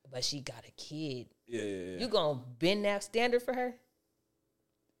boxes, but she got a kid. Yeah. You gonna bend that standard for her?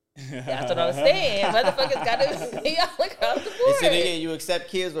 That's what I'm saying. Motherfuckers gotta be all across the board. It's either you accept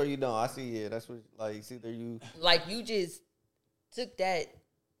kids or you don't. I see. Yeah, that's what. Like, it's either you. Like you just took that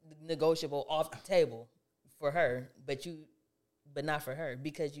negotiable off the table for her, but not for her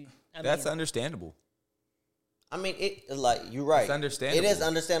because you. That's understandable. I mean, you're right. It's understandable. It is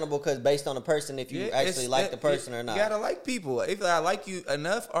understandable because based on the person, if you actually like the person or not. You gotta like people. If I like you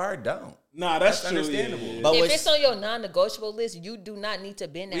enough or I don't. Nah, that's understandable. Yeah. But if it's on your non-negotiable list, you do not need to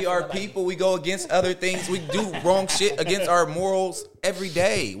bend that. We are people. We go against other things. We do wrong shit against our morals every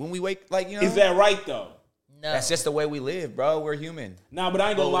day. When we wake, Is that right though? No. That's just the way we live, bro. We're human. Nah, but I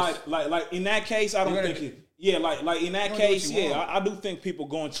ain't gonna lie. Like in that case, I don't think it. Yeah, like in that case, I do think people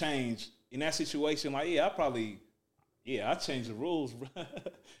gonna change in that situation. Like, I change the rules, bro.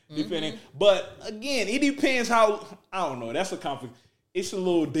 Depending, but again, it depends how. I don't know. That's a conflict. It's a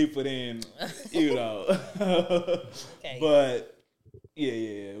little deeper than Okay. But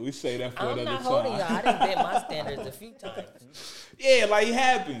yeah, we say that for another time. I'm not holding y'all. I done bent my standards a few times. Yeah, like it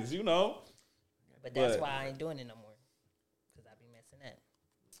happens, But that's why I ain't doing it no more. Because I be messing up.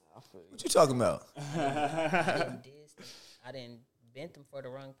 What you talking about? I didn't bent them for the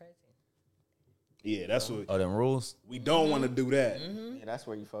wrong person. Yeah, that's what. Oh, them rules. We don't want to do that. Mm-hmm. Yeah, that's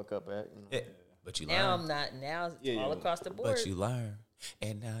where you fuck up at. Yeah, but you now learn. I'm not. Now it's all across the board. But you learn,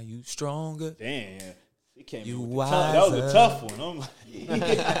 and now you stronger. Damn, it came. You wiser. That was a tough one. I'm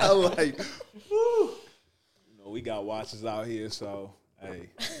like, I'm like, whew. We got watches out here, so hey,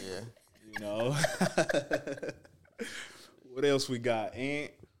 Yeah. What else we got?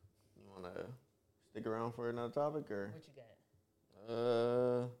 Ant? You want to stick around for another topic or? What you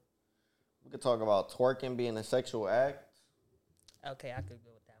got? We could talk about twerking being a sexual act. Okay, I could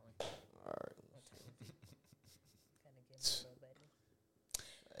go with that one. All right. Kind of getting a little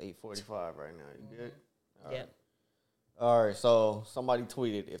better. 8:45 right now. You good? All Yeah. right. All right. So somebody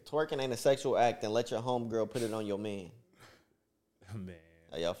tweeted, "If twerking ain't a sexual act, then let your homegirl put it on your man." Man,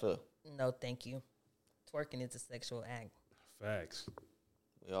 How y'all feel? No, thank you. Twerking is a sexual act. facts.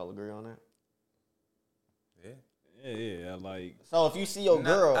 We all agree on that? Yeah, like. So if you see your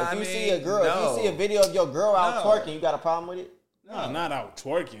girl, if you see a video of your girl out twerking, you got a problem with it? No, not out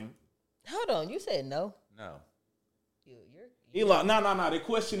twerking. Hold on, you said no. No. You're Eli, no. The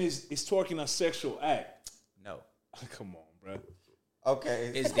question is twerking a sexual act? No. Come on, bro.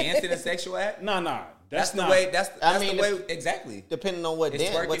 Okay. Is dancing a sexual act? Nah. That's not the way. That's mean, the way. Exactly. Depending on what Is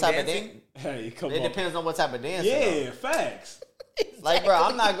dance, twerking what type dancing? of dance. Hey, come It on. depends on what type of dance. Yeah, facts. Like, bro,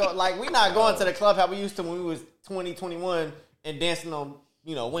 I'm not going. Like, we not going to the club how we used to when we was 20, 21 and dancing on,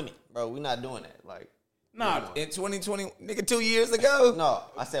 women, bro. We not doing that. Like, Nah, In 2020, nigga, 2 years ago. no,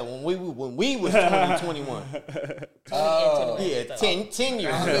 I said when we was 20, 21. Yeah, 10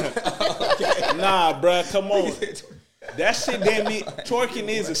 years ago. nah, bro. Come on. That shit damn me. Twerking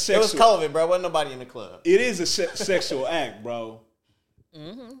is a It sexual. was COVID, bro. Wasn't nobody in the club. It is a sexual act, bro.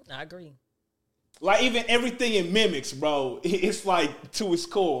 I agree. Like even everything it mimics, bro. It's like to its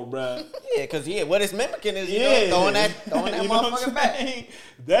core, bro. Yeah, because what it's mimicking is throwing that You know what motherfucker I'm back. saying?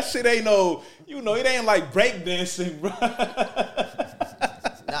 That shit ain't no, it ain't like breakdancing, bro.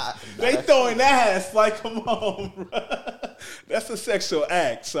 Nah, They throwing ass, like, come on, bro. That's a sexual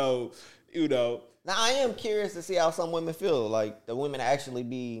act, so, Now I am curious to see how some women feel. Like the women actually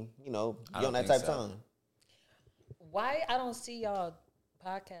be, be on that type of time. Why I don't see y'all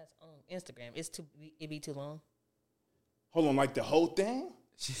podcast on Instagram? It be too long. Hold on, like the whole thing?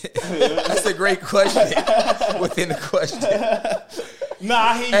 That's a great question within the question. Nah,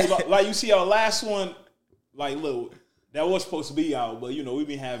 I hear you. Like you see our last one, like look, that was supposed to be out, but we've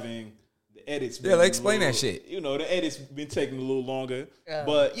been having the edits. Yeah, like explain that shit. The edits been taking a little longer.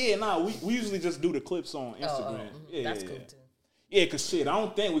 But we usually just do the clips on Instagram. That's cool too. Yeah, cause shit, I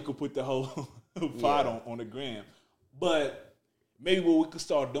don't think we could put the whole pod on the gram. But maybe what we could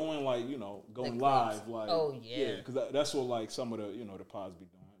start doing, like, going live. Like, because that's what like some of the the pods be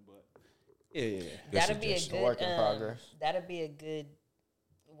doing. But yeah. That'd be a good work in progress. That'd be a good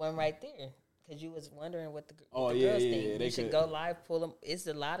one right there. Because you was wondering what the girls yeah, think. they You should go live, pull them. It's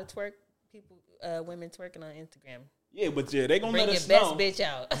a lot of women twerking on Instagram. Yeah, but they gonna Bring let your us best know. bitch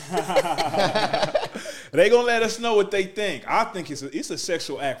out. They gonna let us know what they think. I think it's a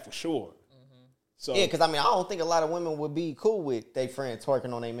sexual act for sure. So Yeah, because I don't think a lot of women would be cool with their friend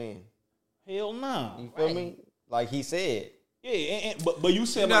twerking on their man. hell no. You feel me? Like he said. Yeah, but you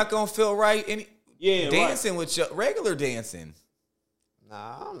said You're not gonna feel right dancing with your regular dancing.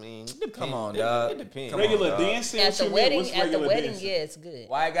 Nah, I mean, Come on, dog. It depends. regular dancing. At what the you mean? wedding, What's regular dancing? yeah, it's good.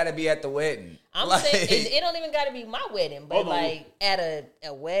 Why it gotta be at the wedding? I'm Like- saying it don't even got to be my wedding, but Hold on. like at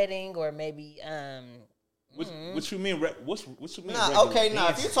a wedding or maybe What you mean? What you mean? Nah, regular okay,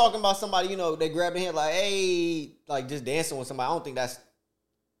 dancing? if you're talking about somebody, they grab their hand like, hey, like just dancing with somebody, I don't think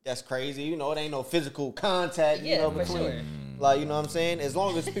that's crazy. It ain't no physical contact, Yeah, for between. sure. Like, you know what I'm saying? As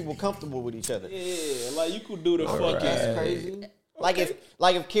long as people comfortable with each other. Yeah, like you could do the fucking. That's crazy. Like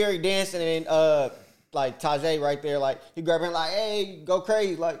if Carrie dancing and like Tajay right there, like he grab her hand like, hey, go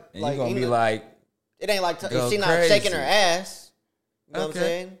crazy, like And like you gonna be like, it ain't like go if she not crazy. shaking her ass. You know what I'm Okay.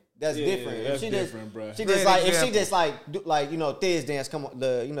 saying? That's Yeah, different. that's if she different, just, bruh. She Great just like if she example. just like Thiz dance come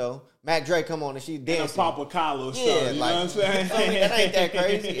on Mac Dre come on and she And a dancing. Papa Collar or Yeah, something. You like, know what I'm saying? that ain't that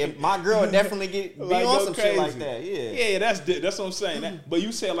crazy. If my girl would definitely be Like, on go some crazy. shit like that. Yeah. Yeah, that's what I'm saying. But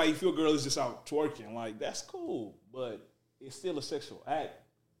you said like if your girl is just out twerking, like that's cool, but it's still a sexual act.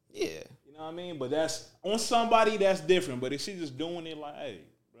 Yeah. You know what I mean? But that's on somebody that's different. But if she just doing it like, hey,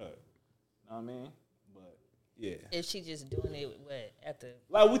 bro, you know what I mean? But yeah, if she just doing it at the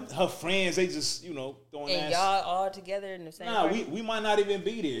like with her friends, they just throwing and ass. y'all all together in the same. Nah, party? we might not even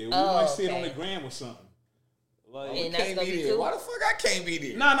be there. We Oh, might sit on okay. the gram or something. Like, And that's can't gonna be be there. cool. Why the fuck I can't be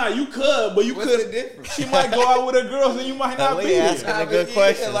there? nah, you could, but you What's could. the difference? She might go out with her girls, and you might not we be asking there. a good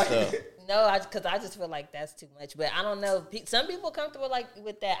question. like- So. No, because I just feel like that's too much. But I don't know. Some people comfortable like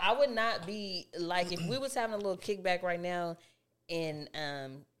with that. I would not be like if we was having a little kickback right now, and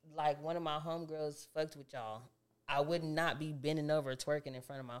like one of my homegirls fucked with y'all. I would not be bending over twerking in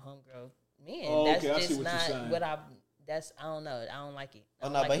front of my homegirl. Man, Oh, that's okay, I see just what you're not saying. what I. That's I don't know. I don't like it. I Oh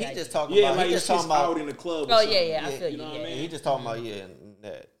don't no, like but the he idea. just talking Yeah, about like he if just she's talking about out in the club. Or Oh something. yeah, I feel You know what I mean? he just talking about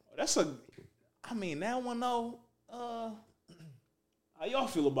that. That's I mean, that one though. How y'all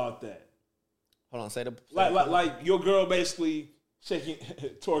feel about that? Hold on, say the Like your girl basically shaking,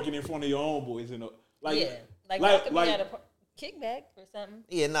 twerking in front of your own boys, like yeah, like y'all could be at a kickback or something.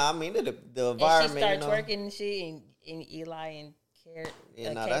 Yeah, I mean the And she environment. start twerking and shit, and Eli and Carrot,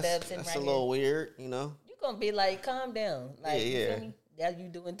 That's a little weird, You gonna be like, calm down, like you Yeah. feel me? That you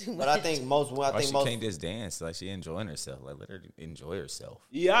doing too much. But I think most. Why she can't just dance? Like she enjoying herself. Like let her enjoy herself.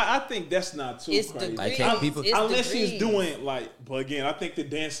 Yeah, I think that's not too it's crazy. degrees. can't people- It's Unless she's degrees. doing but again, I think the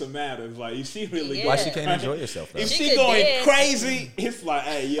dancer matters. Like, if she really Yeah. Why she can't enjoy herself though? if She she could going dance. crazy, it's like,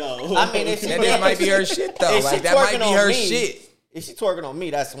 hey, yo. I mean, if she That just might be her shit though. If she Like that might twerking be on her me, shit. If she twerking on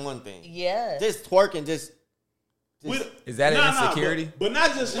me, that's one thing. Yeah, Just twerking, Is that an insecurity? But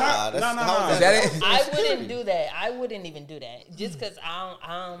not just her. Nah, No, that's- no, how no. Is that it? I wouldn't do that. I wouldn't even do that just because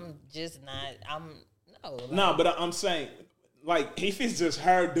I'm just not. No. Like, No, but I'm saying, like, if it's just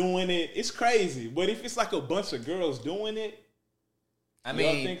her doing it, it's crazy. But if it's like a bunch of girls doing it, I Y'all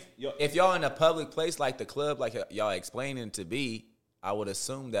mean, think- y'all- if y'all in a public place like the club, like y'all explaining to be, I would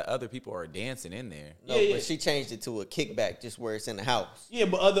assume that other people are dancing in there. No, Yeah. but she changed it to a kickback, just where it's in the house. yeah,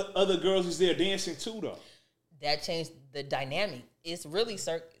 but other girls is there dancing too, though. that changed the dynamic. It's really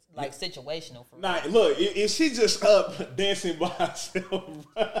situational for me. Nah, look, if she just up dancing by herself,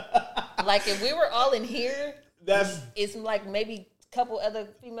 Like if we were all in here, that's it's like maybe a couple other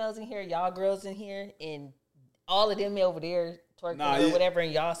females in here, y'all girls in here, and all of them over there twerking or whatever,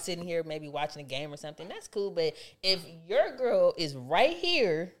 and y'all sitting here maybe watching a game or something. That's cool. But if your girl is right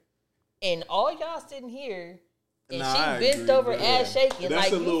here and all y'all sitting here and I she bent agree, over, bro. ass shaking,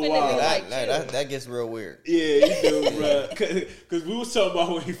 That's like a you little finna wild. be like, That gets real weird. Yeah, you do, bro. Because we was talking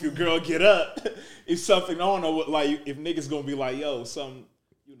about if your girl get up, it's something I don't know what, like if niggas gonna be like, yo, something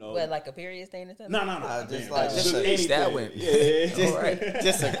What, like a period stain or something? No. Just anything. That went.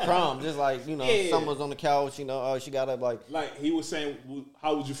 Just a crumb. Just like, someone's on the couch, she got to Like he was saying,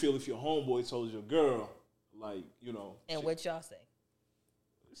 how would you feel if your homeboy told your girl, And what y'all say?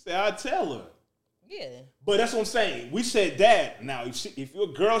 Say, I'd tell her. Yeah. But that's what I'm saying. We said that. Now, if your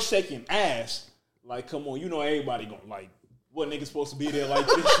girl shaking ass, like, come on, everybody going, like, what nigga supposed to be there like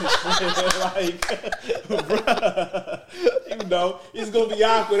this? Like, bruh, it's gonna be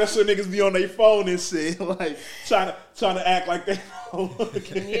awkward. That's when niggas be on their phone and shit, like trying to act like they don't look.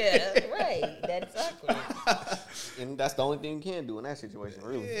 Yeah, right. That's awkward. and that's the only thing you can do in that situation,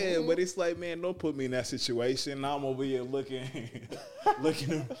 really. Yeah, but it's like, man, don't put me in that situation. Now I'm over here looking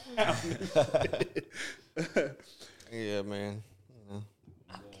around. Yeah, man.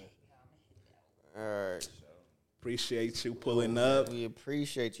 All right. Appreciate you pulling up. We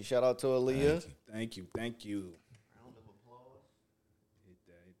appreciate you. Shout out to Aaliyah. Thank you. Round of applause. Hit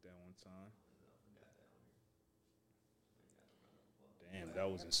that one time. Damn, that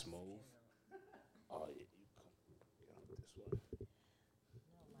wasn't smooth. Oh yeah, you come this way.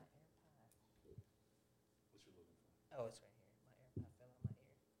 Oh, it's right here. My AirPod fell out my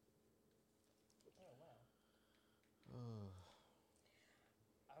ear. Oh, wow.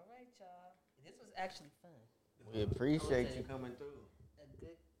 All right, y'all. This was actually fun. We appreciate you coming through. A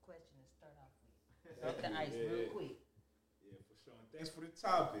good question to start off with. Broke the ice real quick. Yeah, for sure. And thanks for the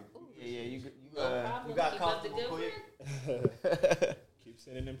topic. Yeah, you problem. got Keep up the comfortable good quick. Keep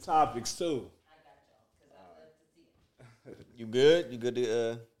sending them topics too. I got y'all, because I love to see it. You good? You good to,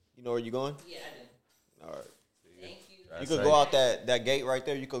 you know where you going? Yeah, I do. All right. Thank you. You could go out that gate right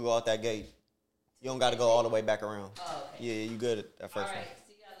there. You could go out that gate. You don't got to go all the way back around. Oh, okay. Yeah, you good at that All first right. one.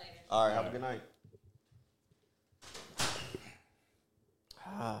 See y'all later. All right, have a good night.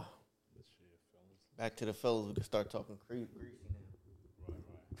 Back to the fellas. We can start talking greasy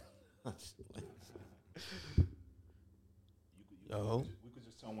now. Right. Yo. We could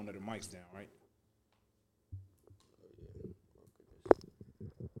just turn one of the mics down, right?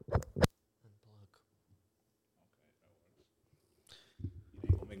 You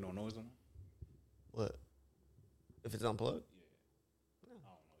ain't gonna make no noise on them? What? If it's unplugged? I don't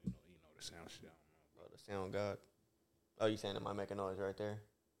know. You know the sound shit. I don't know. Oh, the sound god. Oh, you saying it might make a noise right there?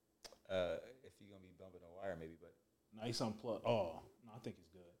 If you're gonna be bumping a wire, maybe, but No, he's unplugged. Oh, no, I think he's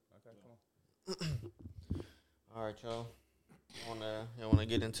good. okay, come on. All right, y'all. Y'all wanna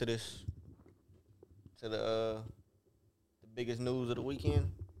get into this? To the biggest news of the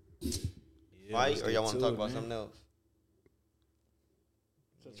weekend? Yeah, Fight, let's or y'all get want to to talk it, about man. something else?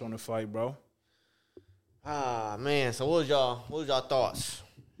 Touch on the fight, bro. Ah, man. So what was y'all thoughts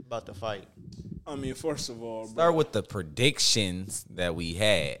about the fight? I mean, first of all, bro, Start with the predictions that we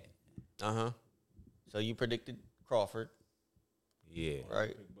had. Uh-huh. So you predicted Crawford, Yeah,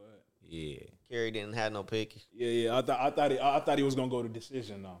 right? yeah. Kerry didn't have no pick. Yeah. I thought he was gonna go to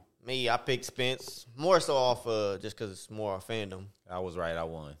decision though. Me, I picked Spence. More so off just because it's more a fandom. I was right. I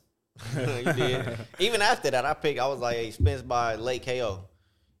won. You did. Even after that, I was like, hey, Spence by late KO.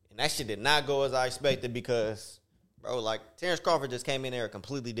 And that shit did not go as I expected because, bro, like, Terrance Crawford just came in there a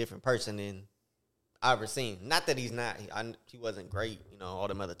completely different person than I've ever seen. Not that he's not. He wasn't great, all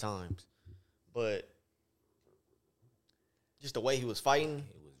them other times. But just the way he was fighting.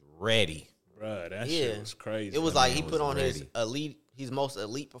 It was ready. Bruh, that shit was crazy. It was like he was put on ready. his most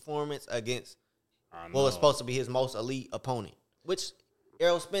elite performance against I what was know. supposed to be his most elite opponent, which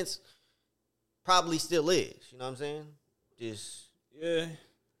Errol Spence probably still is. You know what I'm saying? Just, Yeah.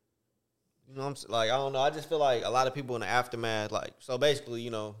 I don't know. I just feel like a lot of people in the aftermath, so basically,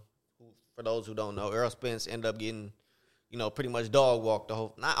 for those who don't know, Errol Spence ended up getting, pretty much dog walked the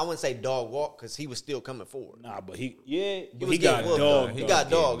whole. I wouldn't say dog walk because he was still coming forward. Nah, but was he got getting whooped, dog. though. He got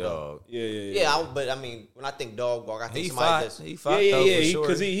dog, though. dog. Yeah. Yeah, but I mean, when I think dog walk, I think He somebody fought. just. He fought. Yeah. though, for sure.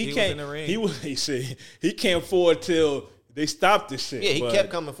 Because he was can't. in the ring. He can't afford till they stop this shit. Yeah, he but, kept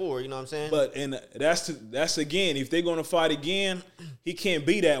coming forward. You know what I'm saying? But that's again, if they're gonna fight again, he can't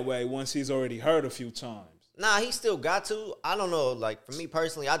be that way once he's already hurt a few times. Nah, he still got to. I don't know. Like, for me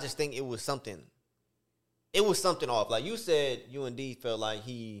personally, I just think it was something. It was something off. Like you said, you and D felt like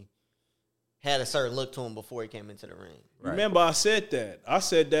he had a certain look to him before he came into the ring. Right. Remember, I said that. I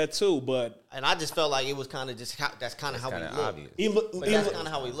said that too. But And I just felt like it was kind of just that's kind of how he kinda looked. obvious. But that's kind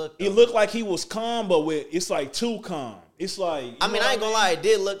of how he looked. It though. looked like he was calm, but it's like too calm. It's like I mean, I ain't gonna lie. It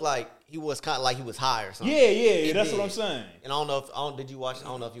did look like he was kind of like he was high or something. Yeah, It that's did. what I'm saying. And I don't know if you watched. I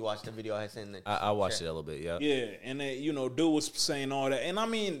don't know if you watched the video I had sent. I watched it a little bit. Yeah. Yeah, and then, dude was saying all that, and I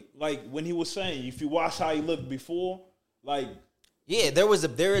mean, like when he was saying, if you watch how he looked before, like Yeah, there is a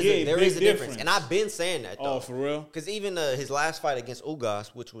difference. And I've been saying that, though. Oh, for real? Because even his last fight against Ugas,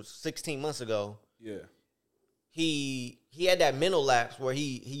 which was 16 months ago, he had that mental lapse where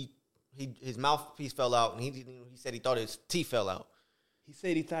his mouthpiece fell out, and he said he thought his teeth fell out. He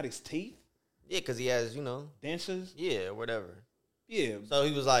said he thought his teeth? Yeah, because he has, dentures? Yeah, or whatever. Yeah. So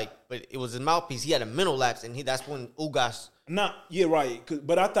he was like, but it was his mouthpiece. He had a mental lapse, and that's when Ugas. Yeah, right.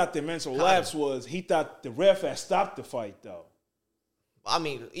 But I thought the mental lapse was he thought the ref had stopped the fight, though. I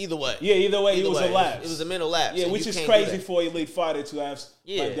mean, either way. Yeah, either way, it was a lapse. It was a mental lapse. Yeah, which is crazy for an elite fighter to have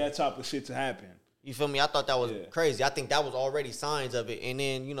like that type of shit to happen. You feel me? I thought that was crazy. I think that was already signs of it. And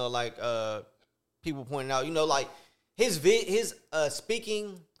then, people pointing out, like his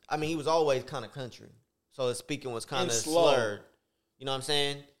speaking, I mean, he was always kind of country. So his speaking was kind of slurred. You know what I'm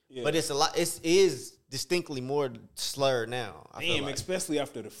saying? Yeah. But it is distinctly more slurred now. Damn, especially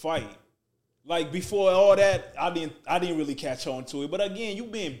after the fight. Like before all that, I didn't really catch on to it. But again, you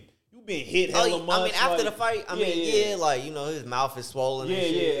been hit hella much. I mean, after the fight, his mouth is swollen.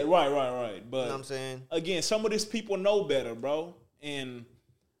 Yeah, right. But you know what I'm saying? Again, some of these people know better, bro. And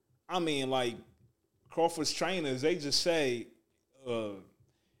I mean, like Crawford's trainers, they just say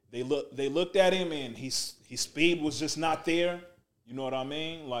they looked at him and his speed was just not there. You know what I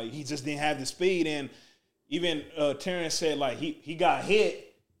mean? Like he just didn't have the speed. And even Terrance said like he got hit.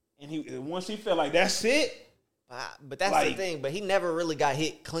 And once he felt like that's it. But that's the thing. But he never really got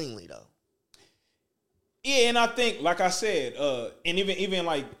hit cleanly though. Yeah, and I think, like I said, and even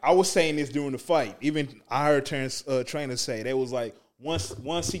like I was saying this during the fight. Even I heard Terrance trainers say they was like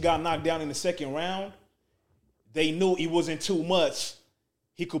once he got knocked down in the second round, they knew it wasn't too much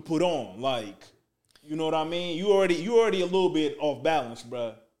he could put on. Like, you know what I mean? You already a little bit off balance,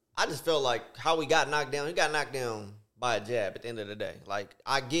 bro. I just felt like how he got knocked down. He got knocked down by a jab at the end of the day. Like,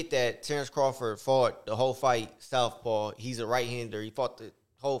 I get that Terrance Crawford fought the whole fight southpaw. He's a right-hander. He fought the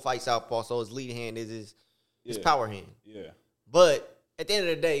whole fight southpaw, so his lead hand is his power hand. Yeah. But at the end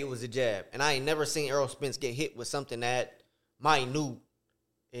of the day, it was a jab. And I ain't never seen Errol Spence get hit with something that minute,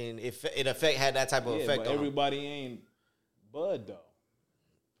 and if it had that type of effect on everybody ain't Bud, though.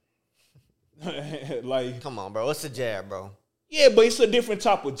 Like, come on, bro. It's a jab, bro. Yeah, but it's a different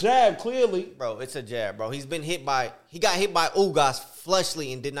type of jab, clearly. Bro, it's a jab, bro. He got hit by Ugas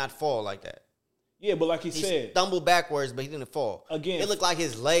flushly and did not fall like that. Yeah, but like he said, stumbled backwards, but he didn't fall. Again, it looked like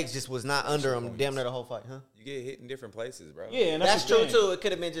his legs just was not under him damn near the whole fight, huh? You get hit in different places, bro. Yeah, and that's true too. It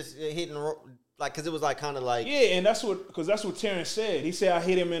could have been just hitting like because it was like kind of like and that's what Terrance said. He said I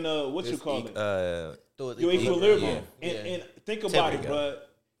hit him in your equilibrium. And think about it, bro.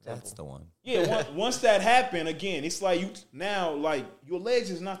 That's the one. Yeah, once that happened, again, it's like your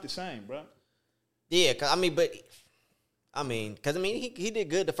legs is not the same, bro. Yeah, he did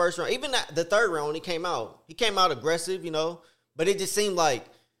good the first round. Even the third round when he came out aggressive, but it just seemed like,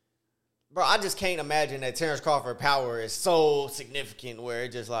 bro, I just can't imagine that Terrance Crawford power is so significant where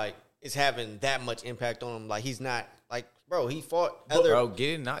it just like it's having that much impact on him. Like he's not like, bro, he fought Bro,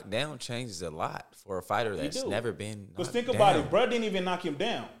 getting knocked down changes a lot for a fighter that's never been knocked down. Because think about it, bro didn't even knock him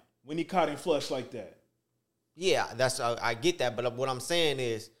down when he caught him flush like that. Yeah, I get that, but what I'm saying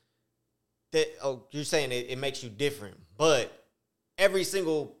is that you're saying it makes you different, but every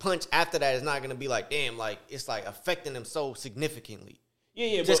single punch after that is not going to be like, damn, like it's like affecting him so significantly.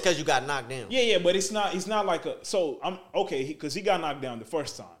 Yeah, just because you got knocked down. Yeah, but it's not like I'm okay because he got knocked down the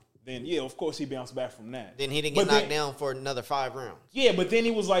first time. Then of course he bounced back from that. Then he didn't get knocked down for another 5 rounds. Yeah, but then he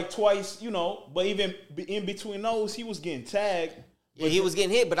was like twice, but even in between those, he was getting tagged. Yeah, he was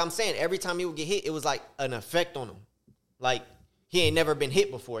getting hit, but I'm saying every time he would get hit, it was like an effect on him. Like he ain't never been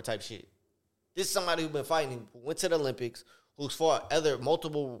hit before type shit. This is somebody who's been fighting, who went to the Olympics, who's fought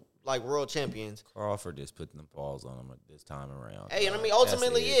multiple like world champions. Crawford just putting the paws on him this time around. Hey, and I mean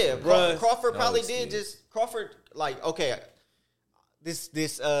ultimately, bro. Crawford probably did Crawford like okay. This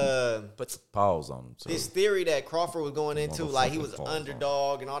puts paws on him. So this theory that Crawford was going into like he was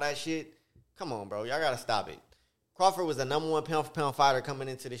underdog and all that shit. Come on, bro. Y'all gotta stop it. Crawford was the number 1 pound-for-pound fighter coming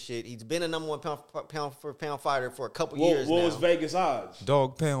into this shit. He's been a number 1 pound-for-pound fighter for a couple years now. What was Vegas odds?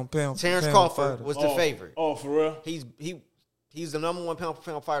 Dog pound. Terrance Crawford was the favorite. Oh, for real? He's the number 1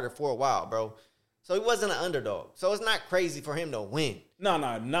 pound-for-pound fighter for a while, bro. So he wasn't an underdog. So it's not crazy for him to win.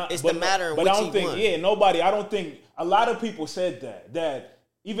 No. It's the matter in which he won. I don't think a lot of people said that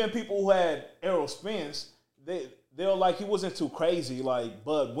even people who had Errol Spence, they're like he wasn't too crazy like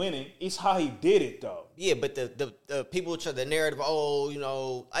Bud winning. It's how he did it though. Yeah, but the people the narrative,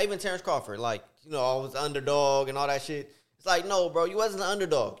 even Terrance Crawford, like, I was the underdog and all that shit. It's like, no, bro, you wasn't an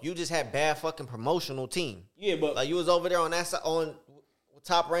underdog. You just had bad fucking promotional team. Yeah, but like you was over there on that side, on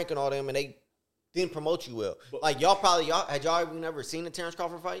top rank and all them, and they didn't promote you well. But, like had y'all even ever seen the Terrance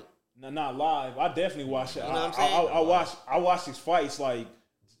Crawford fight? No, not live. I definitely watched it. You know what I'm saying? I watched his fights like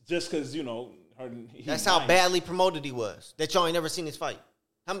just because That's how badly promoted he was. That y'all ain't never seen his fight.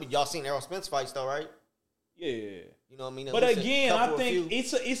 How many y'all seen Errol Spence fights though, right? Yeah. You know what I mean? But again, I think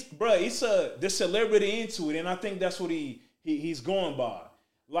it's the celebrity into it, and I think that's what he's going by.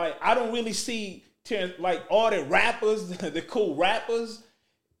 Like I don't really see Terrance, like all the rappers, the cool rappers.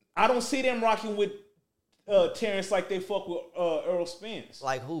 I don't see them rocking with Terrance like they fuck with Errol Spence.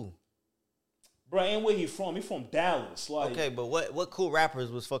 Like who? Bro, ain't where he from. He from Dallas. Like, okay, but what cool rappers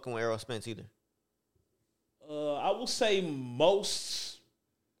was fucking with Errol Spence either? I will say most.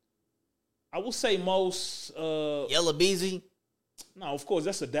 Yella Beezy. No, of course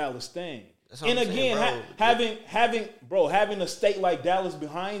that's a Dallas thing. And again, having a state like Dallas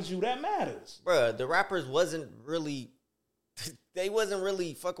behind you, that matters. Bro, the rappers wasn't really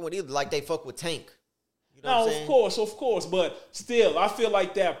fucking with either. Like they fuck with Tank. You know what I'm saying? Of course, but still, I feel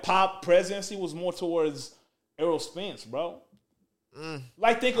like that pop presidency was more towards Errol Spence, bro.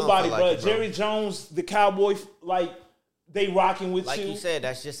 Like think about it, bro. Jerry Jones, the Cowboy, like they rocking with you. Like you said,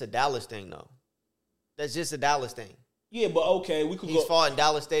 that's just a Dallas thing, though. That's just a Dallas thing. Yeah, but okay, we could He's fought in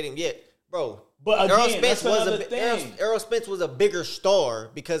Dallas Stadium, yeah, bro. But again, that's another thing. Errol Spence was a bigger star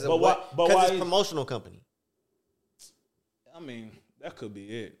because of his promotional company. I mean, that could be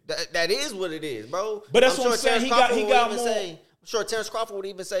it. That is what it is, bro. But that's what I'm saying. He got more. I'm sure Terrance Crawford would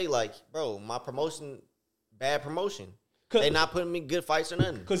even say, like, bro, my promotion, bad promotion. They not putting me good fights or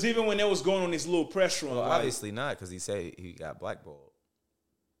nothing. Because even when they was going on this little press run, well, obviously not, because he said he got blackballed.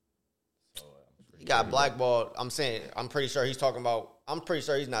 So, he got blackballed. I'm pretty sure he's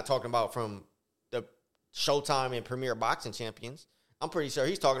not talking about from the Showtime and Premier Boxing Champions. I'm pretty sure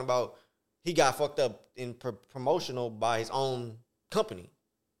he's talking about he got fucked up in promotional by his own company,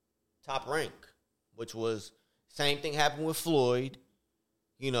 Top Rank, which was same thing happened with Floyd.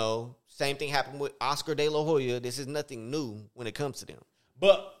 You know, same thing happened with Oscar De La Hoya. This is nothing new when it comes to them.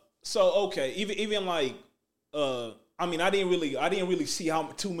 But so okay, even like I mean, I didn't really see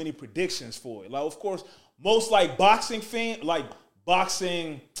too many predictions for it. Like, of course, most like boxing what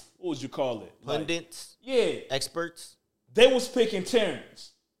would you call it? Pundits, like, experts. They was picking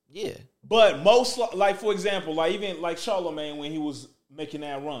Terrance. Yeah, but most like for example, like even like Charlemagne when he was making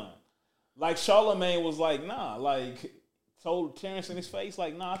that run, like Charlemagne was like, nah, like. Told Terrance in his face,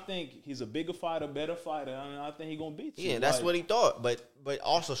 like, I think he's a bigger fighter, better fighter. I mean, I think he's gonna beat you. Yeah, that's what he thought. But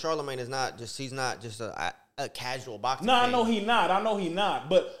also Charlemagne he's not just a casual boxer. No, I know he not.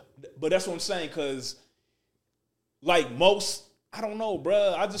 But that's what I'm saying, because like most, I don't know,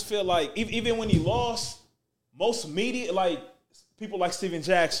 bro. I just feel like even when he lost, most media, like people like Steven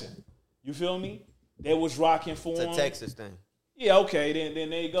Jackson, you feel me? They was rocking for him. It's a Texas thing. Yeah, okay,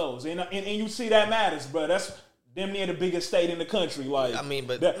 then there it goes. And you see that matters, bro. That's damn near the biggest state in the country. Like, I mean,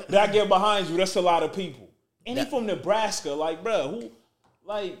 but that get behind you, that's a lot of people. And he from Nebraska, like, bro, who,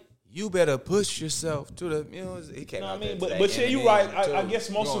 like, you better push yourself to the, you know, he came out there. But yeah, you're right. I guess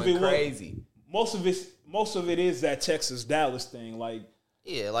most of it crazy. Most of it is that Texas Dallas thing, like.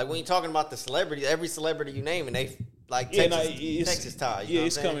 Yeah, like when you're talking about the celebrity, every celebrity you name, and they like Texas ties. Yeah,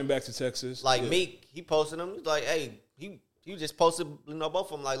 it's coming back to Texas. Like Meek, he posted them. He's like, hey, he just posted, both of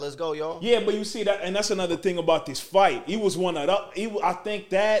them, like, let's go, y'all. Yeah, but you see that, and that's another thing about this fight. He was one of the, I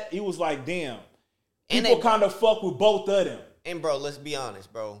think that, he was like, damn. People kind of fuck with both of them. And, bro, let's be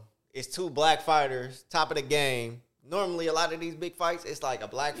honest, bro. It's two black fighters, top of the game. Normally, a lot of these big fights, it's like a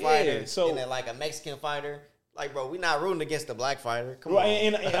black fighter and then like a Mexican fighter. Like, bro, we're not rooting against the black fighter. Come on.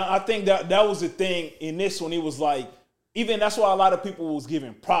 And I think that was the thing in this one. It was like, even that's why a lot of people was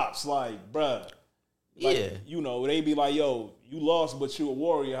giving props. Like, bruh. Like, yeah. You know, they be like, yo, you lost, but you a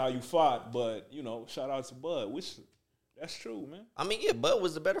warrior how you fought. But, you know, shout out to Bud, which that's true, man. I mean, yeah, Bud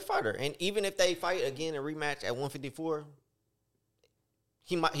was the better fighter. And even if they fight again, a rematch at 154,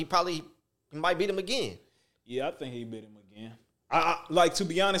 he might beat him again. Yeah, I think he beat him again. I like, to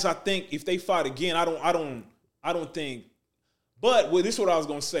be honest, I think if they fight again, I don't think. But this is what I was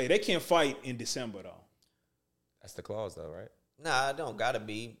gonna say. They can't fight in December though. That's the clause though, right? Nah, it don't gotta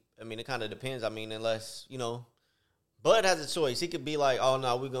be. I mean, it kind of depends. I mean, unless, you know, Bud has a choice. He could be like, oh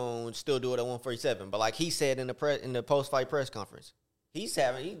no, we're gonna still do it at 147. But like he said in the post-fight press conference, he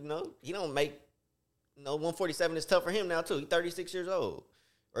don't make 147 is tough for him now too. He's 36 years old.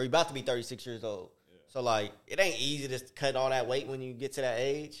 Or he's about to be 36 years old. Yeah. So like it ain't easy to cut all that weight when you get to that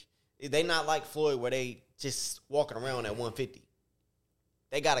age. They not like Floyd where they just walking around at 150.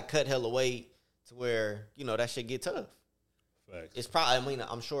 They got to cut hella weight to where, you know, that shit get tough. Facts. It's probably,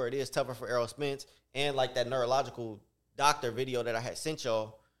 I'm sure it is tougher for Errol Spence. And like that neurological doctor video that I had sent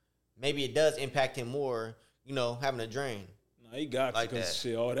y'all maybe it does impact him more, you know, having a drain. No, he got like to because that.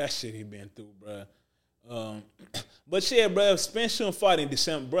 shit, all that shit he been through, bro. But yeah, bro, if Spence shouldn't fight in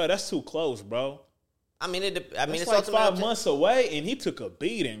December, bro, that's too close, bro. I mean, it's It's like 5 months away, and he took a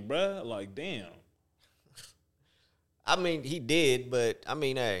beating, bro. Like, damn. I mean, he did, but I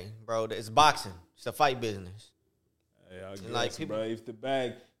mean, hey, bro, it's boxing. It's a fight business. Hey, I guess, like, people, bro, if the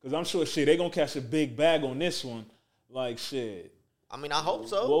bag, because I'm sure shit, they gonna catch a big bag on this one. Like, shit. I mean, I hope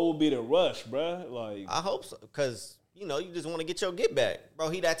so. What would be the rush, bro? Like, I hope so, because, you know, you just want to get your get back. Bro,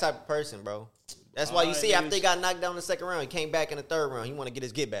 he that type of person, bro. That's why you see after he got knocked down in the second round, he came back in the third round. He want to get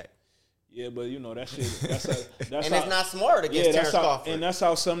his get back. yeah, but you know that shit. That's and it's not smart against Terrance Crawford. And that's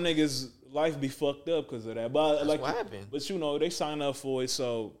how some niggas' life be fucked up because of that. But that's like, what happened. But you know they sign up for it.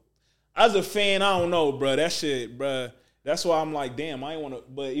 So as a fan, I don't know, bro. That shit, bro. That's why I'm like, damn, I ain't want to.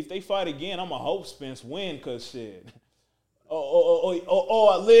 But if they fight again, I'ma hope Spence win because shit.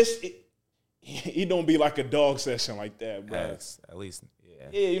 At least it don't be like a dog session like that, bro. Yes, at least, yeah.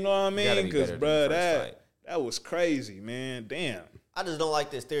 Yeah, you know what I mean? Because, bro, that was crazy, man. Damn. I just don't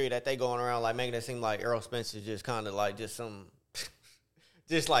like this theory that they going around like making it seem like Errol Spence is just kind of like just some,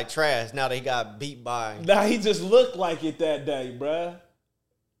 just like trash. Now they got beat by. Nah, he just looked like it that day, bruh.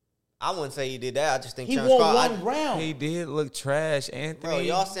 I wouldn't say he did that. I just think he Terrance won Crawford, one round. He did look trash, Anthony. Bro,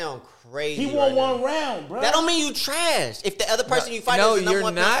 y'all sound crazy. He won right one now. round, bro. That don't mean you trash. If the other person you fight no, is the number you're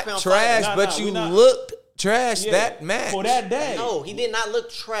one not pound trash, fighter, but you looked trash that match. For that day. No, he did not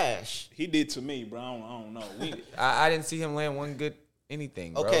look trash. He did to me, bro. I don't know. I didn't see him land one good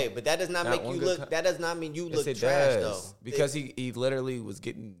anything, bro. Okay, but that does not make you look. That does not mean you look trash, though. Because he literally was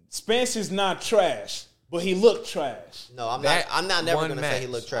getting. Spence is not trash, but he looked trash. No, I'm not. I'm not never gonna say he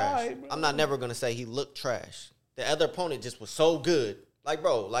looked trash. Right, I'm not never gonna say he looked trash. The other opponent just was so good. Like,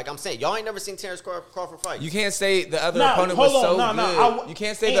 bro, like I'm saying, y'all ain't never seen Terrance Crawford fight. You can't say the other opponent was so good. You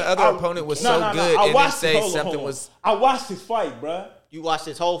can't say the other opponent was so good and then say something was. I watched his fight, bro. You watched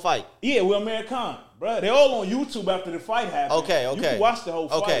his whole fight? Yeah, with American, bro. They're all on YouTube after the fight happened. Okay. You can watch the whole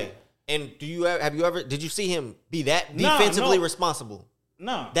fight. Okay. And did you see him be that defensively responsible?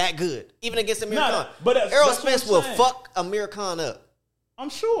 No. That good. Even against Amir Khan. But Errol Spence will fuck Amir Khan up. I'm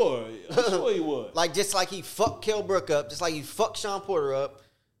sure he would. Like, just like he fucked Kell Brook up, just like he fucked Sean Porter up.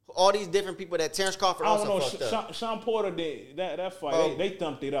 All these different people that Terrance Crawford also fucked up. Sean Porter did that fight. Bro, they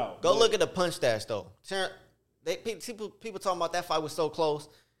thumped it out. Go look at the punch stats, though. People talking about that fight was so close.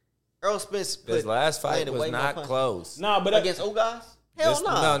 Errol Spence. His last fight was not close. Nah, but against Ugas? Hell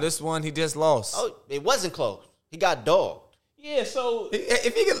no. No, this one he just lost. Oh, it wasn't close. He got dogged. Yeah, so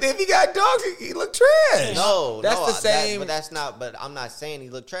if he got dogs, he looked trash. No, that's the same. But that's not. But I'm not saying he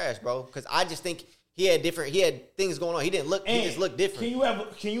looked trash, bro. Because I just think he had things going on. He didn't look. He just looked different.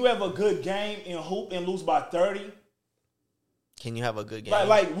 Can you have a good game in hoop and lose by 30? Can you have a good game?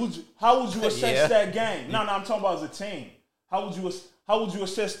 How would you assess that game? No, I'm talking about as a team. How would you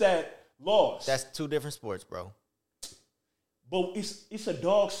assess that loss? That's two different sports, bro. But it's a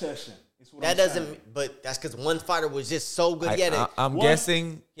dog session. That doesn't. But that's because one fighter was just so good. I'm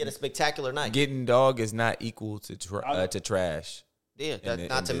guessing he had a spectacular night. Getting dog is not equal to trash. Yeah,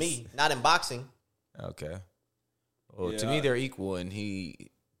 not to me. Not in boxing. Okay. Well, to me they're equal, and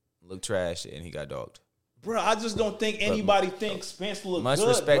he looked trash, and he got dogged. Bro, I just don't think anybody thinks Spence looked much good.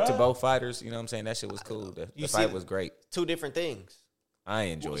 Much respect bro. to both fighters. You know what I'm saying? That shit was cool. The fight was great. Two different things. I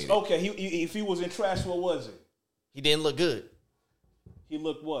enjoyed it. Okay, if he was in trash, what was it? He didn't look good. He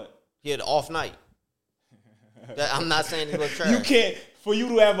looked what? He had an off night. I'm not saying he looked trash. You can't. For you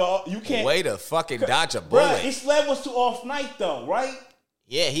to have you can't. Way to fucking dodge a bullet. Bro, it's levels to off night though, right?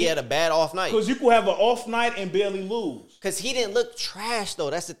 Yeah, he had a bad off night. Because you could have an off night and barely lose. Because he didn't look trash, though.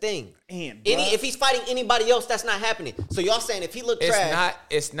 That's the thing. Man, if he's fighting anybody else, that's not happening. So y'all saying if he looked trash.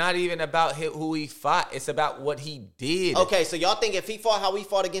 It's not even about who he fought. It's about what he did. Okay, so y'all think if he fought how he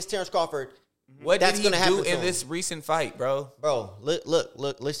fought against Terrance Crawford, what that's did he do in him. this recent fight, bro? Bro,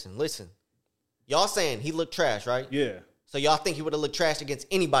 look, listen. Y'all saying he looked trash, right? Yeah. So y'all think he would have looked trash against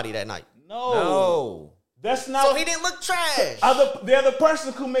anybody that night? No. That's not. So he didn't look trash. The other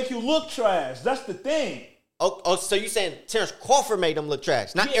person could make you look trash. That's the thing. Oh, so you saying Terrance Crawford made him look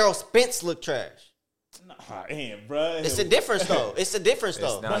trash, not Errol Spence look trash? Nah, bro. It's a difference, though.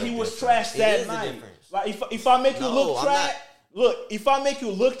 But he was trash that night. Like if I make you look trash, if I make you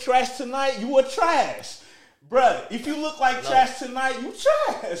look trash tonight, you were trash, bruh. If you look like trash tonight, you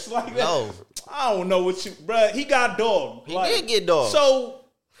trash. Like no, I don't know what you, bruh. He got dogged. He did get dogged. So.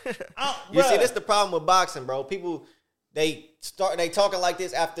 You see, this the problem with boxing, bro. People they talking like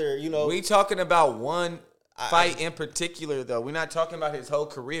this after We talking about one fight in particular, though. We're not talking about his whole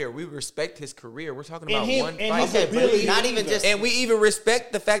career. We respect his career. We're talking about one fight. Okay, but not even just. And we even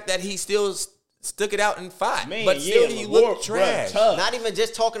respect the fact that he still stuck it out and fought. Man, but still, yeah, he looked trash. Not even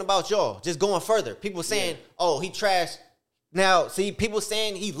just talking about y'all. Just going further. People saying, "Oh, he trash." Now, see, people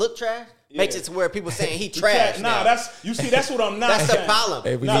saying he looked trash makes it to where people saying he trash. Nah, that's what I'm not. That's saying. the problem.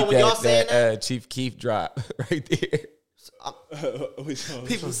 Hey, we No, need when y'all saying that, Chief Keef drop right there.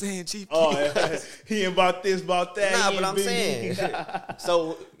 People saying Chief Keef. He ain't about this, about that. Nah, he but ain't I'm big. saying.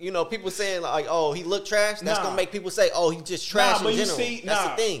 So, people saying like, "Oh, he looked trash." That's gonna make people say, "Oh, he just trash in general." That's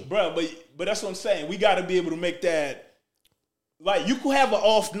the thing, bro. But that's what I'm saying. We got to be able to make that. Like you could have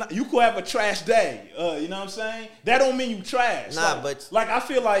a trash day. You know what I'm saying? That don't mean you trash. Nah, but I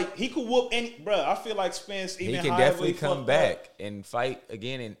feel like he could whoop any. Bro, I feel like Spence even he can definitely come back and fight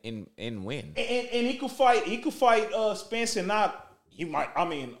again and win. And he could fight. He could fight Spence and not. He might. I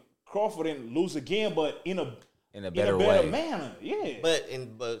mean, Crawford didn't lose again, but in a better way. manner. Yeah.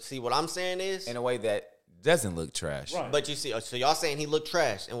 But see, what I'm saying is in a way that doesn't look trash. Right. But you see, so y'all saying he looked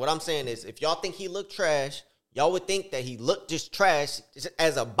trash, and what I'm saying is, if y'all think he looked trash, y'all would think that he looked just trash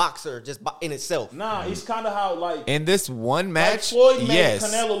as a boxer, just in itself. Nah, it's kind of how like in this one match, Floyd made yes.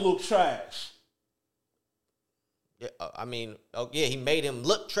 Canelo look trash. Yeah, I mean, he made him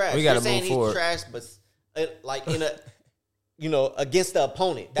look trash. We gotta You're saying move forward. He's trash, but like in a. Against the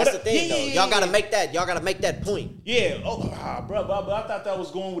opponent. That's the thing, though. Y'all gotta make that. Y'all gotta make that point. Yeah. Bro, but I thought that was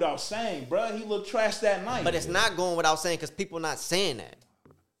going without saying, bro. He looked trash that night. But it's not going without saying because people not saying that.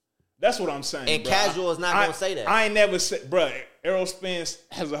 That's what I'm saying. And bro. casual is not gonna say that. I ain't never said, bro. Errol Spence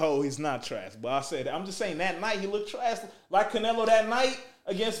as a whole, he's not trash. But I said, I'm just saying that night he looked trash. Like Canelo that night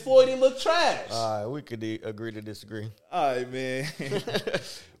against Floyd, he looked trash. All right, we could agree to disagree. All right, man.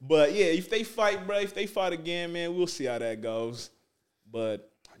 But yeah, if they fight, bro, if they fight again, man, we'll see how that goes.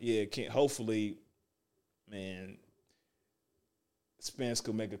 But yeah, hopefully, man, Spence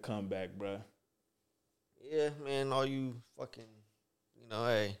could make a comeback, bro. Yeah, man, all you fucking,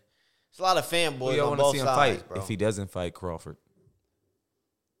 hey, it's a lot of fanboys We on want both to see him sides, fight bro. if he doesn't fight Crawford.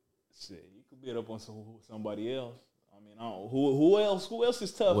 Shit, you could beat up on somebody else. I mean, I don't. Who else? Who else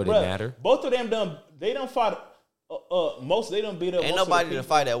is tough? Would Bruh, it matter? Both of them done. They done fought. They done beat up. Ain't most nobody of the to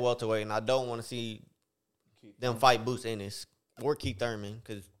fight at welterweight, and I don't want to see them fight Boots Ennis or Keith Thurman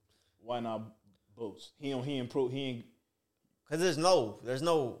because Why not Boots? He improved. He ain't there's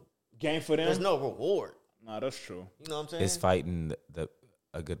no game for them. there's no reward. Nah, that's true. You know what I'm saying? Is fighting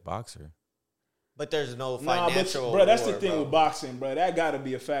a good boxer. But there's no Nah, financial. bro, that's the reward, thing bro. with boxing, bro. That got to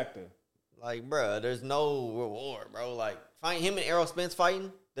be a factor. Like, bro, there's no reward, bro. Like, find him and Errol Spence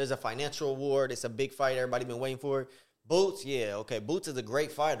fighting. There's a financial reward. It's a big fight. Everybody been waiting for it. Boots, yeah, okay. Boots is a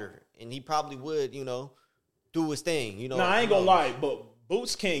great fighter, and he probably would, do his thing. Nah, I ain't gonna lie, but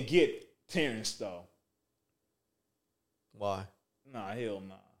Boots can't get Terrance though. Why? Nah, hell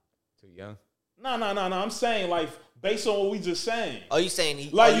nah. Too young. No. I'm saying like based on what we just saying. Oh, you saying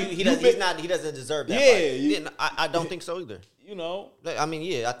he Like, doesn't he doesn't deserve that? Yeah, fight. I don't think so either. I mean,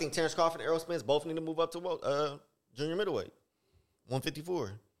 yeah, I think Terrance Crawford and Errol Spence both need to move up to junior middleweight,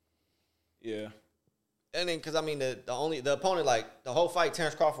 154. Yeah. And then, because I mean, the opponent, like the whole fight,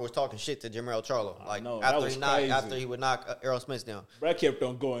 Terrance Crawford was talking shit to Jermell Charlo, like know, that was crazy. after he would knock Errol Spence down. Brad kept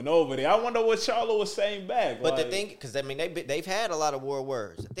on going over there. I wonder what Charlo was saying back. But like, the thing, because I mean, they've had a lot of war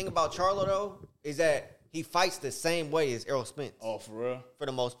words. The thing about Charlo though is that he fights the same way as Errol Spence. Oh, for real? For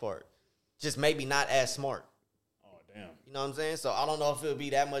the most part, just maybe not as smart. Oh, damn. You know what I'm saying? So I don't know if it'll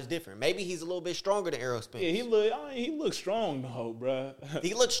be that much different. Maybe he's a little bit stronger than Errol Spence. Yeah, he looks strong though, bro.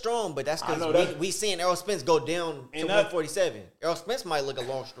 He looks strong, but that's because we seeing Errol Spence go down to 147. Errol Spence might look a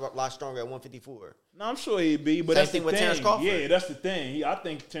lot stronger at 154. No, I'm sure he'd be, but Same that's thing the with thing. Terrance Crawford. Yeah, that's the thing. I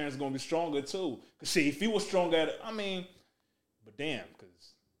think Terrance gonna be stronger too. Cause see, if he was stronger at, but damn,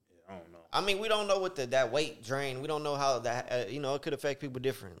 cause I don't know. I mean, we don't know what that weight drain. We don't know how that it could affect people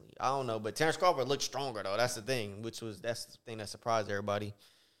differently. I don't know, but Terrance Crawford looks stronger though. That's the thing, that's the thing that surprised everybody.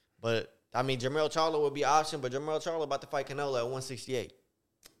 But I mean, Jermell Charlo would be an option, but Jermell Charlo about to fight Canelo at 168.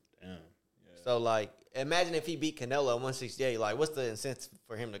 Damn. Yeah. So like, imagine if he beat Canelo at 168. Like, what's the incentive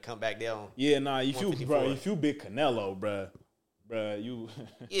for him to come back down? Yeah, nah. If you beat Canelo, bruh, you.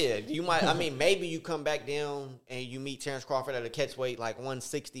 Yeah, you might. I mean, maybe you come back down and you meet Terrance Crawford at a catch weight like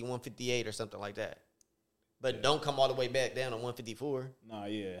 160, 158 or something like that. But don't come all the way back down to 154. Nah,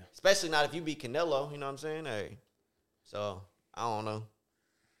 yeah. Especially not if you beat Canelo. You know what I'm saying? Hey, so I don't know.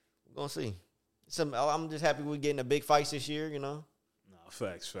 We're gonna see. I'm just happy we're getting a big fight this year. Nah,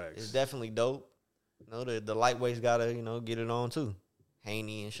 facts. It's definitely dope. The lightweights gotta get it on too.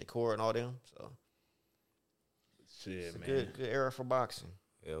 Haney and Shakur and all them. So shit, it's a man. good era for boxing.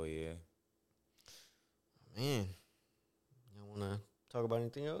 Hell yeah. Man, y'all want to talk about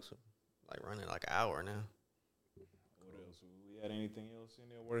anything else? Like running like an hour now. What else? We had anything else in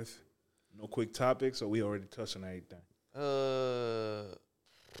there worth? No quick topics, or we already touched on everything?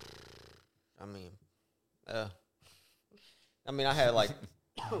 I had like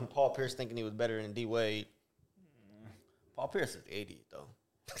Paul Pierce thinking he was better than D Wade. Paul Pierce is an idiot though.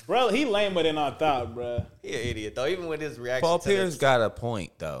 Bro, he lamer than I thought, bro. He an idiot though. Even with his reaction. Paul Pierce got a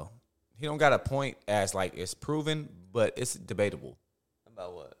point though. He don't got a point as like it's proven, but it's debatable.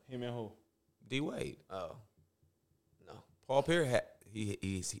 About what? Him and who? D Wade. Oh, no. Paul Pierce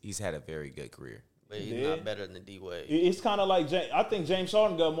he's had a very good career, but he's not better than D Wade. It's kind of like I think James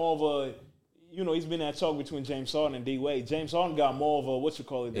Harden got more of a. He's been that talk between James Harden and D Wade. James Harden got more of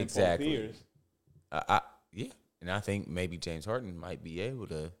a than exactly. Paul Pierce. Yeah, and I think maybe James Harden might be able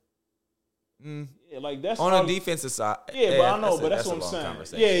to. Yeah, like that's on the defensive side. Yeah, but I know, but that's what I'm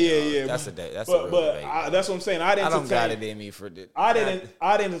saying. Yeah. That's a that's what I'm saying. I don't got it in me for the. I didn't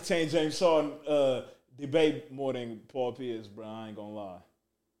entertain James Harden debate more than Paul Pierce, bro. I ain't gonna lie.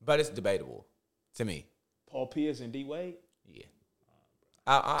 But it's debatable to me. Paul Pierce and D Wade. Yeah,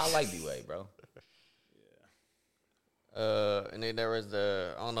 I like D Wade, bro. And then there was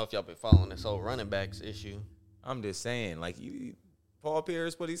I don't know if y'all been following this whole running backs issue. I'm just saying, like Paul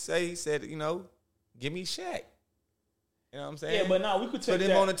Pierce, what he say? He said, give me Shaq. You know what I'm saying? Yeah, but now we could take put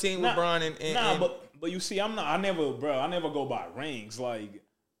him on the team with Bron and but you see, I never go by rings. Like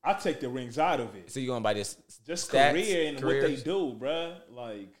I take the rings out of it. So you going by just stats, career and careers? What they do, bro.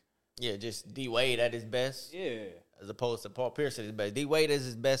 Like just D Wade at his best. Yeah, as opposed to Paul Pierce at his best. D Wade at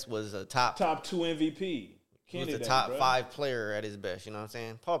his best was a top 2 MVP. He was the top 5 player at his best. You know what I'm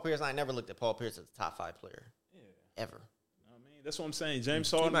saying? Paul Pierce, I never looked at Paul Pierce as a top 5 player. Yeah, ever. That's what I'm saying. James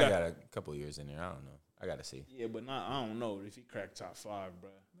Harden got a couple years in there. I don't know. I gotta see. Yeah, but I don't know if he cracked top 5, bro.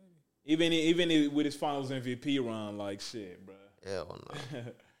 Even with his Finals MVP run, like shit, bro. Hell no. You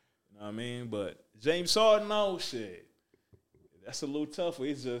know what I mean? But James Harden, no shit. That's a little tougher.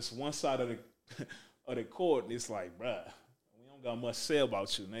 It's just one side of the court. It's like, bro, we don't got much to say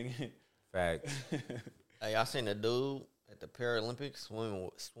about you, nigga. Facts. Hey, I seen a dude at the Paralympics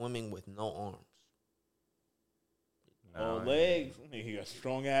swimming with no arms. No legs? He got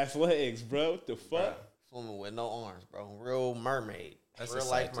strong ass legs, bro. What the fuck? Bro, swimming with no arms, bro. Real mermaid. That's real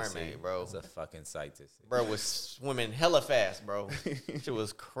life mermaid, bro. That's a fucking sight to see. Bro was swimming hella fast, bro. Shit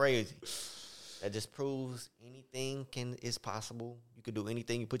was crazy. That just proves anything is possible. You can do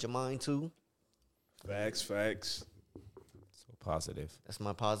anything you put your mind to. Facts. So positive. That's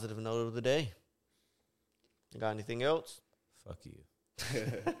my positive note of the day. You got anything else? Fuck you.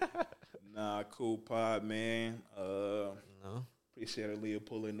 Nah, cool pod, man. No. Appreciate Aaliyah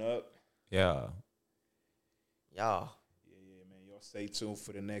pulling up. Yeah. Y'all. Yeah, man. Y'all stay tuned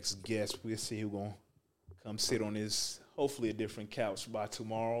for the next guest. We'll see who gonna come sit on this, hopefully a different couch by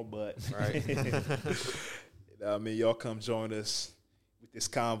tomorrow. But right. Y'all come join us with this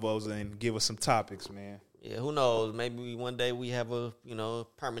convos and give us some topics, man. Yeah, who knows? Maybe one day we have a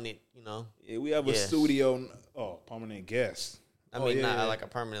permanent, Yeah, we have a studio. Permanent guest. I mean, not like a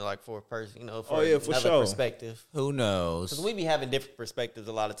permanent, like for a person, for for another sure. perspective. Who knows? Because we be having different perspectives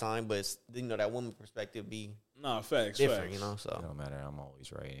a lot of time, but it's, that woman perspective be facts, different, facts. So it don't matter. I'm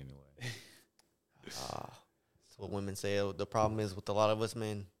always right anyway. That's what women say. The problem is with a lot of us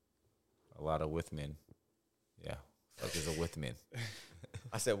men. A lot of with men. Yeah. Fuck is a with men.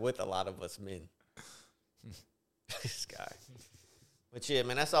 I said with a lot of us men. This guy. But yeah,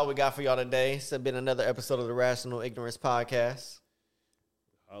 man, that's all we got for y'all today. It's been another episode of the Rational Ignorance Podcast.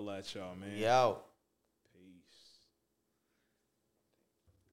 I'll let y'all, man. Yo.